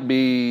 That might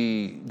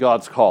be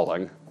God's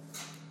calling.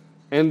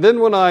 And then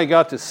when I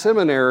got to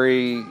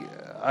seminary,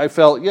 I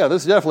felt, yeah,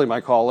 this is definitely my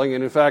calling.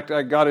 And in fact,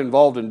 I got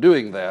involved in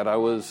doing that. I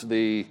was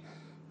the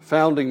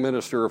founding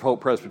minister of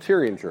Hope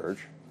Presbyterian Church.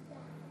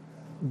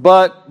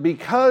 But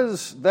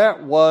because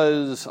that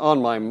was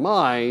on my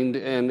mind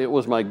and it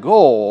was my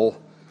goal,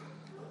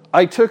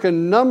 I took a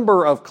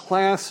number of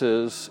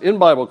classes in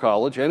Bible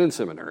college and in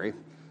seminary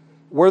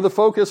where the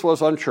focus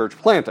was on church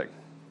planting.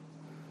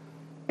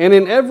 And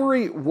in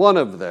every one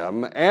of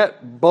them,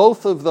 at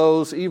both of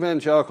those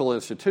evangelical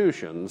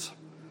institutions,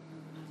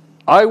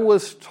 I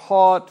was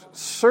taught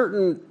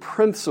certain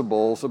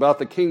principles about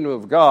the kingdom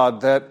of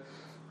God that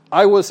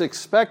I was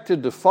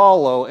expected to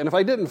follow, and if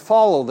I didn't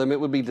follow them, it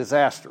would be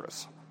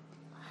disastrous.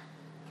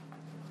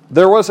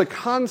 There was a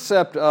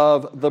concept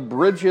of the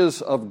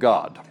bridges of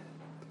God.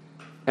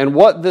 And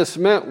what this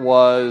meant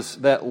was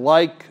that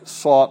like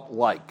sought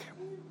like.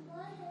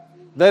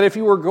 That if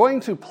you were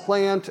going to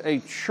plant a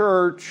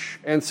church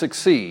and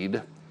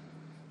succeed,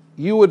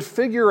 you would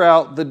figure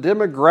out the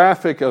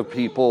demographic of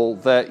people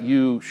that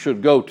you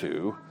should go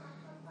to,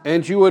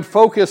 and you would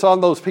focus on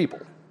those people.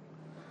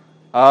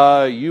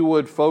 You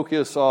would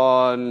focus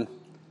on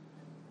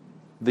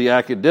the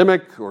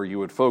academic, or you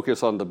would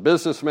focus on the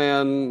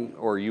businessman,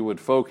 or you would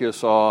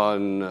focus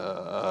on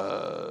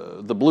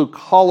the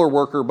blue-collar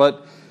worker,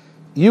 but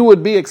you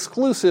would be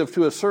exclusive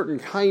to a certain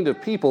kind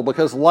of people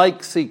because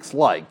like seeks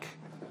like.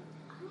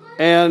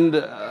 And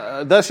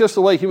that's just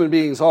the way human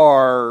beings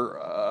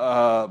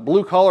are.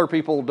 Blue-collar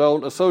people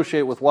don't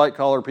associate with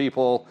white-collar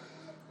people.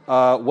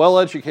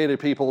 Well-educated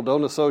people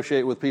don't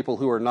associate with people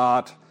who are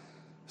not.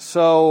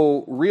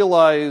 So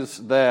realize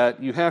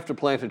that you have to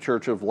plant a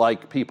church of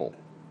like people.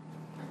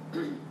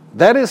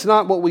 That is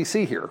not what we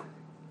see here.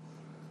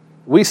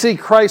 We see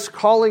Christ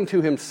calling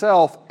to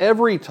himself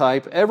every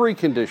type, every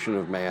condition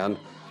of man.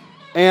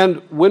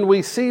 And when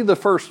we see the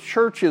first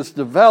churches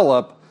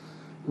develop,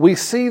 we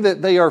see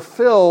that they are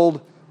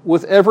filled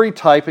with every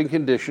type and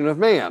condition of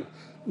man.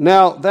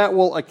 Now, that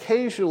will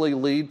occasionally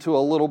lead to a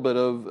little bit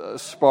of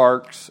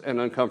sparks and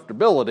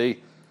uncomfortability.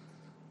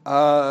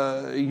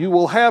 You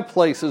will have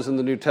places in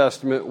the New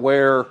Testament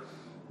where,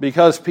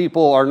 because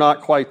people are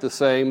not quite the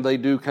same, they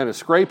do kind of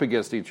scrape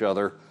against each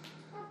other.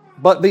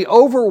 But the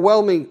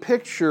overwhelming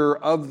picture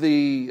of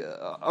the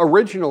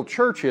original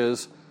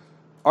churches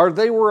are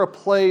they were a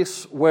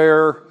place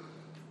where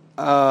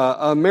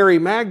Mary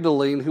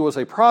Magdalene, who was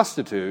a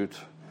prostitute,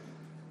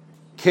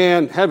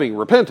 can, having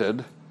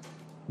repented,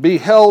 be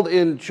held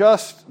in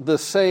just the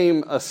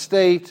same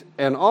estate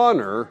and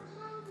honor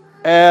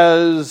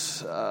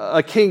as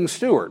a king's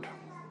steward.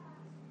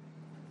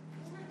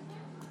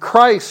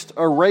 Christ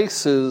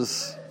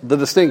erases the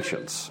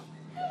distinctions.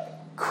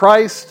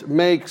 Christ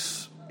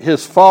makes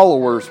his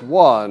followers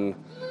one.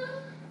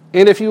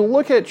 And if you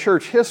look at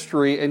church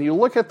history and you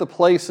look at the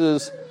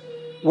places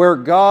where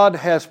God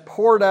has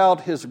poured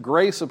out his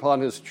grace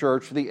upon his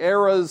church, the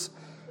eras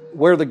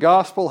where the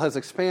gospel has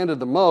expanded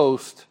the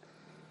most,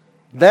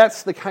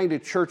 that's the kind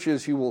of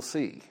churches you will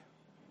see.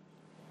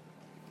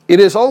 It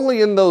is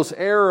only in those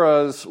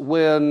eras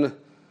when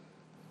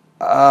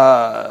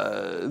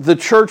the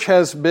church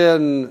has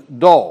been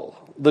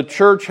dull, the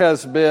church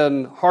has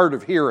been hard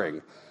of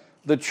hearing,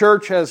 the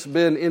church has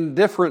been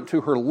indifferent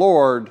to her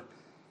Lord,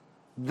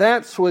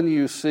 that's when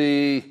you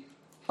see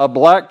a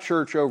black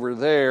church over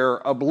there,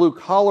 a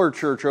blue-collar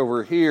church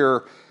over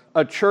here,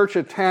 a church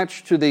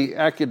attached to the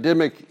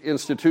academic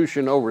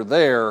institution over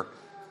there.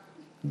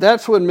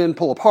 That's when men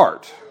pull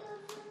apart.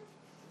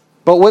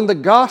 But when the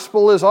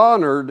gospel is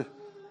honored,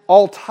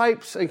 all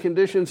types and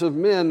conditions of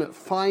men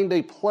find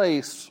a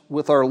place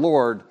with our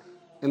Lord,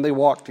 and they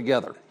walk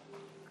together.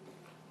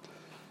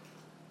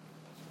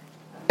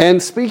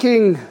 And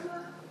speaking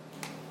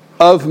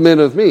of men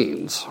of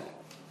means,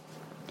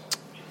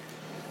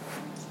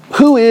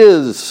 who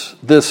is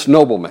this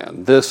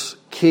nobleman, this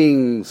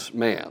king's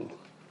man?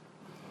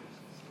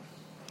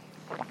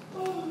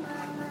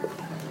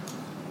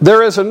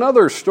 There is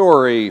another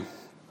story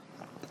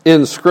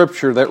in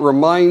Scripture that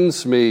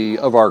reminds me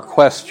of our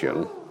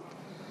question.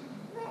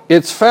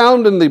 It's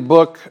found in the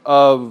book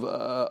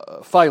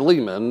of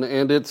Philemon,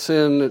 and it's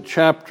in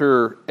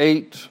chapter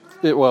 8,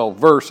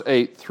 verse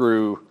 8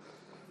 through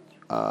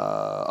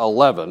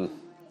 11.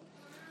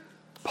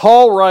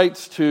 Paul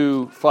writes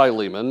to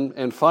Philemon,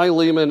 and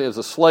Philemon is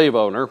a slave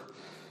owner,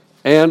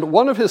 and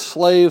one of his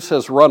slaves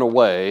has run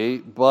away,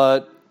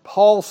 but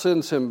Paul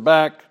sends him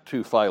back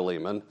to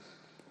Philemon.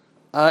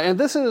 And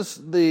this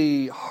is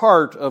the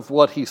heart of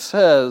what he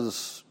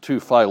says to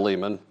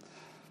Philemon,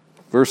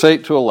 verse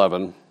 8 to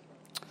 11.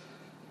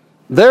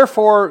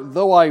 Therefore,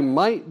 though I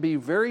might be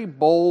very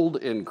bold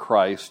in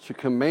Christ to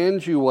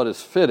command you what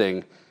is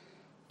fitting,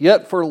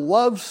 yet for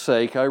love's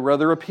sake I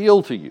rather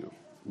appeal to you,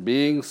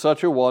 being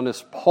such a one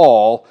as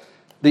Paul,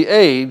 the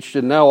aged,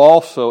 and now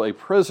also a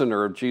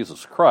prisoner of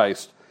Jesus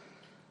Christ,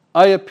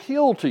 I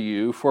appeal to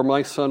you for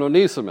my son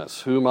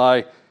Onesimus, whom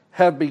I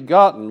have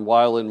begotten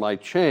while in my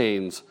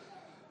chains,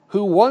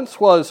 who once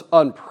was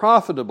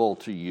unprofitable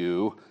to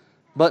you,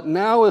 but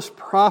now is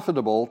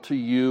profitable to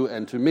you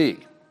and to me.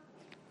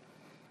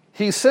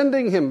 He's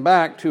sending him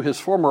back to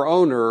his former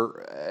owner,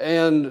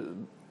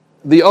 and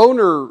the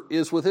owner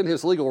is within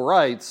his legal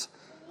rights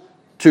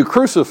to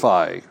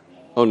crucify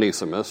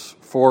Onesimus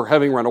for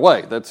having run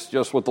away. That's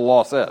just what the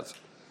law says.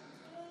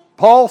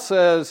 Paul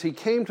says, he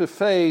came to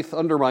faith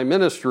under my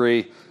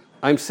ministry.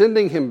 I'm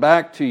sending him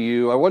back to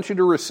you. I want you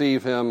to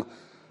receive him.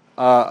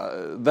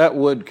 That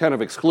would kind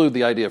of exclude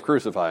the idea of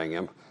crucifying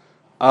him.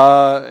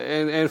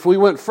 And if we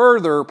went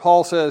further,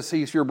 Paul says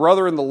he's your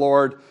brother in the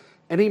Lord,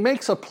 and he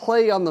makes a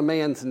play on the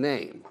man's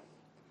name.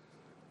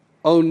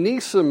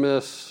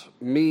 Onesimus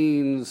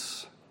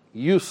means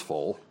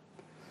useful,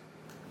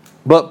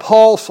 but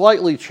Paul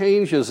slightly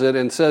changes it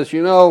and says,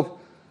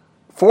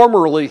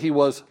 formerly he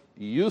was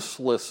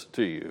useless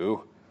to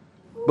you,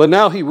 but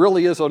now he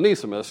really is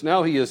Onesimus.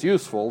 Now he is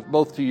useful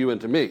both to you and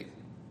to me.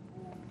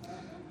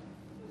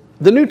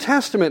 The New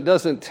Testament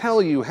doesn't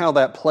tell you how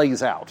that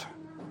plays out.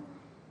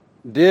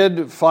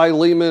 Did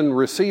Philemon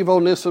receive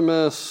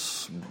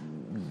Onesimus?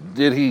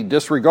 Did he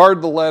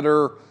disregard the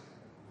letter?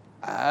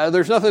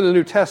 There's nothing in the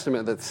New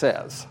Testament that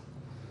says.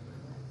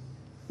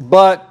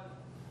 But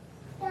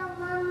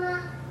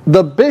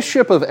the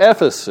bishop of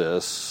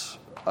Ephesus,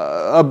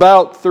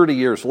 about 30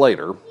 years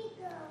later,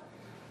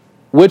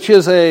 which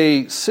is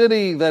a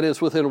city that is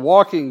within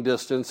walking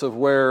distance of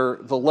where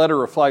the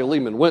letter of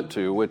Philemon went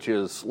to, which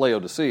is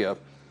Laodicea,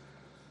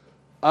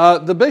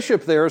 the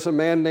bishop there is a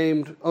man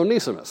named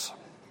Onesimus.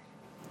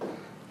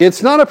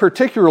 It's not a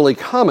particularly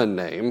common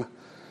name,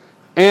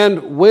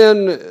 and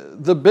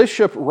when the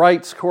bishop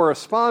writes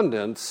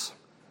correspondence,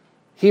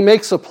 he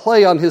makes a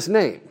play on his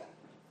name.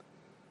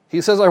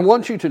 He says, I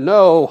want you to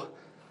know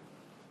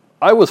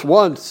I was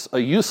once a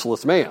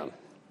useless man,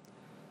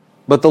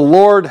 but the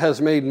Lord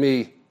has made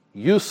me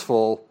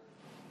useful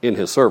in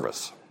his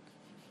service.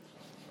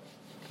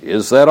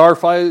 Is that our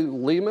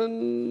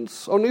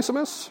Philemon's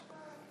Onesimus?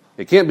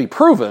 It can't be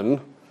proven,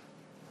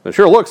 but it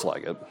sure looks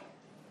like it.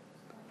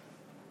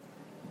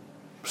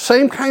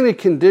 Same kind of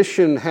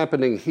condition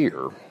happening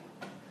here.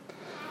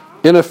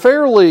 In a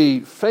fairly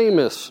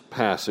famous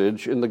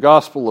passage in the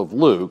Gospel of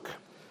Luke,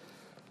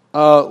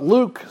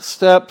 Luke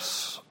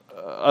steps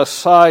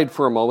aside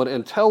for a moment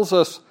and tells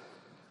us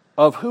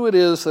of who it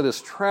is that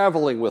is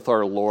traveling with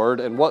our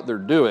Lord and what they're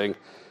doing.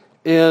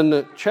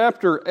 In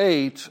chapter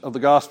 8 of the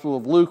Gospel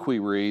of Luke we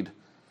read,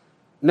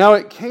 Now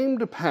it came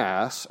to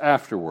pass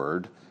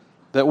afterward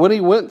that when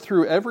he went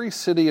through every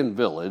city and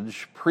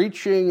village,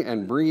 preaching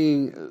and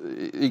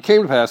bringing, it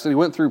came to pass that he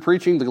went through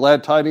preaching the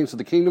glad tidings of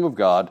the kingdom of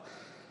God,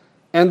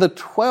 and the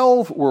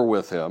 12 were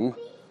with him,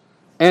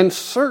 and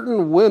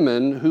certain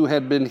women who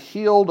had been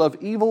healed of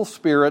evil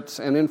spirits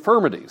and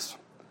infirmities.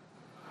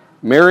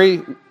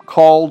 Mary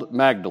called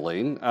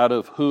Magdalene, out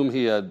of whom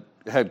he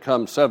had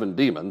come 7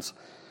 demons,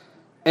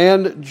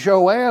 and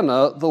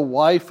Joanna, the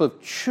wife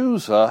of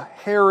Chuza,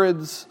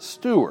 Herod's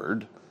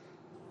steward,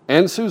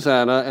 and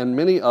Susanna, and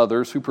many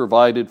others who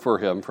provided for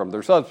him from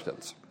their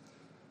substance.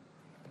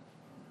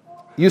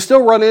 You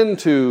still run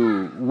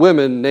into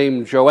women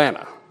named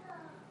Joanna.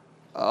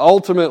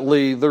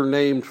 Ultimately, they're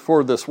named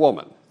for this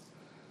woman.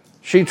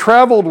 She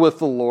traveled with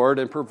the Lord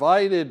and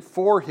provided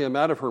for him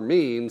out of her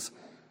means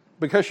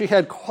because she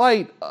had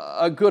quite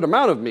a good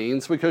amount of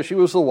means because she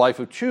was the wife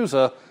of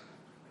Chuza,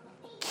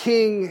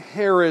 King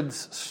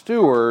Herod's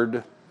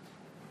steward.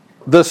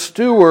 The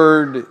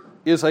steward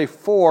is a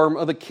form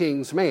of the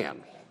king's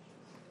man.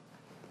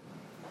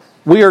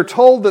 We are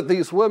told that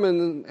these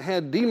women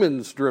had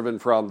demons driven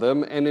from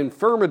them and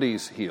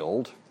infirmities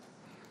healed.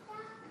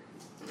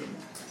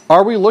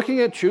 Are we looking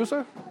at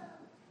Chuza?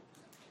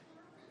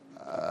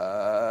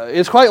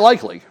 It's quite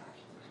likely.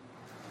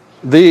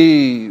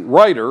 The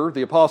writer,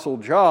 the Apostle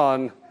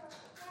John,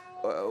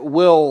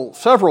 will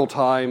several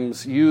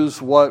times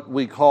use what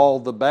we call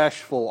the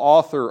bashful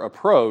author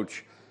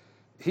approach.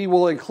 He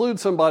will include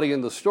somebody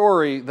in the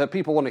story that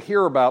people want to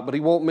hear about, but he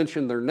won't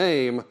mention their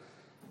name.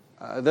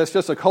 That's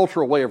just a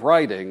cultural way of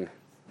writing.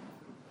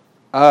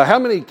 How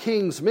many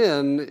king's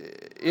men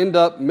end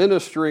up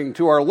ministering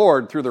to our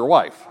Lord through their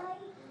wife?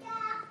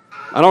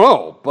 I don't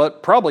know,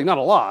 but probably not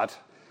a lot.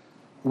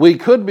 We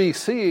could be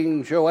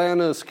seeing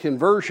Joanna's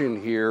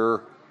conversion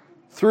here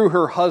through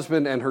her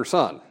husband and her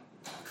son.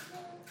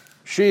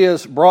 She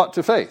is brought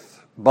to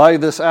faith by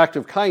this act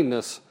of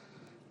kindness,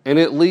 and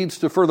it leads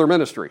to further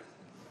ministry.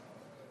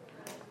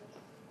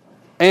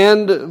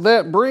 And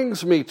that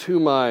brings me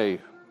to my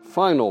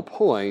final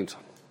point.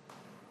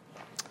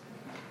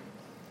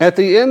 At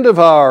the end of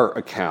our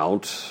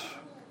account,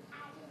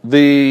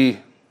 the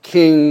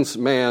king's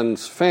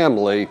man's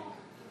family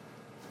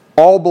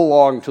all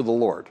belong to the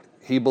Lord.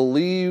 He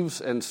believes,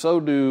 and so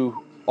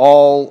do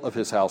all of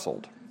his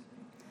household.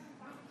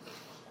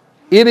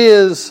 It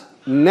is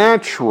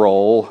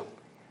natural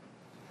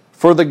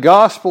for the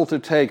gospel to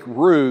take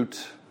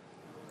root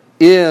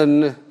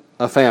in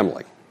a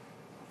family.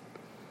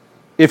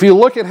 If you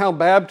look at how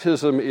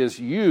baptism is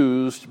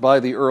used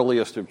by the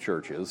earliest of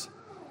churches,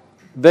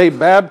 they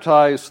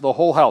baptize the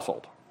whole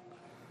household.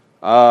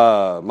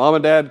 Mom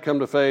and dad come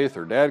to faith,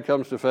 or dad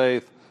comes to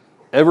faith.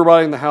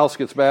 Everybody in the house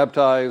gets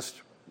baptized.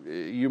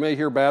 You may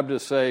hear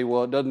Baptists say,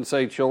 well, it doesn't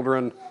say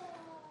children.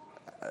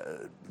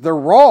 They're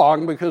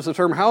wrong because the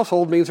term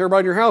household means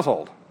everybody in your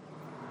household.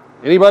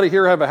 Anybody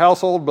here have a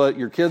household but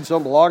your kids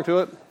don't belong to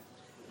it?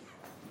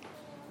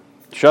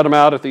 Shut them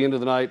out at the end of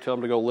the night, tell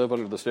them to go live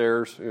under the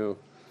stairs.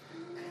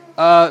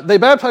 They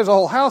baptize the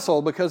whole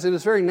household because it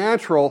is very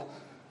natural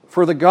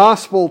for the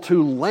gospel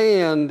to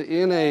land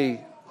in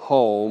a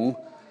home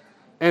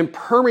and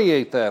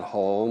permeate that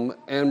home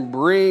and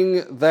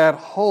bring that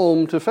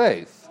home to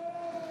faith.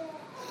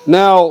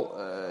 Now,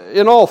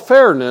 in all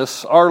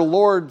fairness, our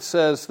Lord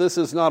says this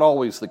is not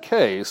always the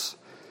case.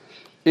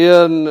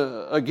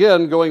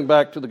 Again, going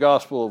back to the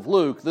Gospel of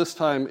Luke, this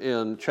time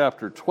in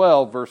chapter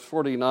 12, verse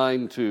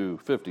 49 to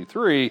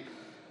 53,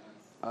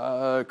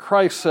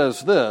 Christ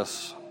says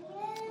this,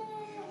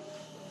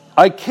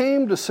 I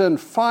came to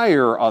send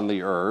fire on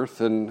the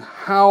earth, and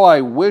how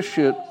I wish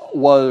it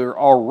were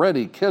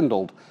already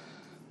kindled.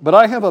 But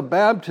I have a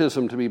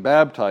baptism to be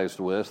baptized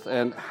with,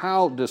 and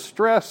how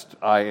distressed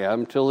I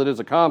am till it is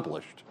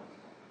accomplished.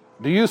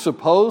 Do you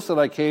suppose that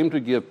I came to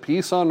give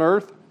peace on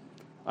earth?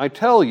 I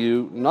tell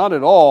you, not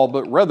at all,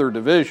 but rather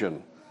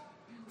division.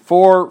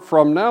 For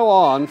from now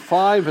on,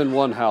 5 in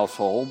one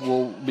household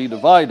will be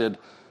divided,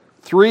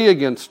 3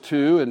 against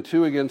 2, and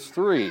 2 against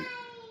 3.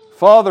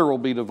 Father will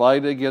be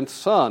divided against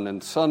son,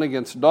 and son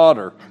against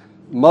daughter,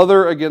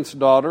 mother against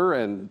daughter,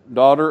 and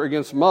daughter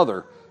against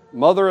mother,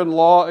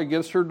 mother-in-law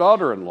against her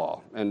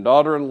daughter-in-law, and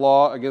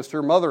daughter-in-law against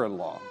her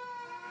mother-in-law.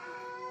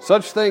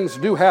 Such things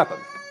do happen.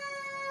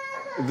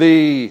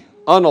 The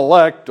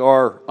unelect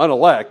are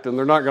unelect, and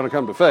they're not going to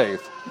come to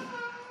faith.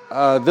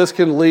 This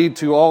can lead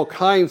to all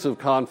kinds of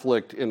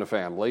conflict in a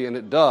family, and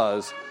it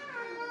does,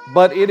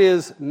 but it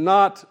is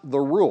not the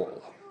rule.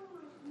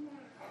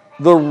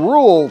 The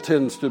rule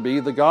tends to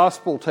be the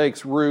gospel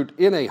takes root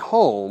in a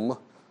home,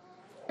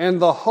 and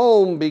the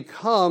home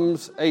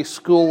becomes a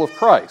school of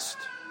Christ.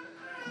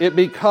 It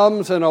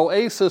becomes an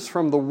oasis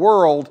from the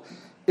world.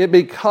 It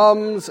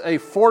becomes a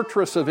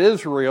fortress of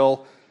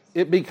Israel.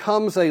 It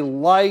becomes a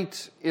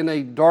light in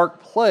a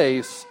dark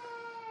place.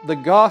 The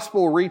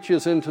gospel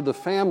reaches into the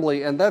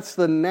family, and that's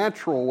the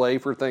natural way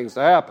for things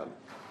to happen.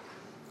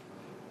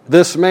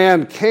 This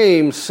man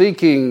came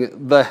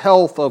seeking the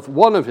health of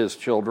one of his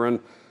children.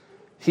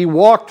 He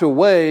walked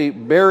away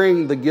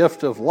bearing the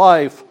gift of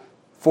life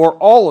for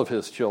all of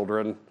his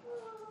children,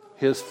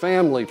 his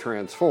family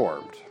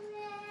transformed.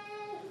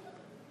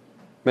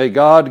 May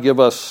God give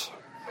us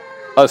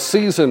a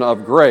season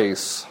of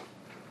grace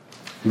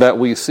that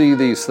we see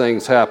these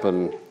things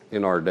happen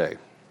in our day.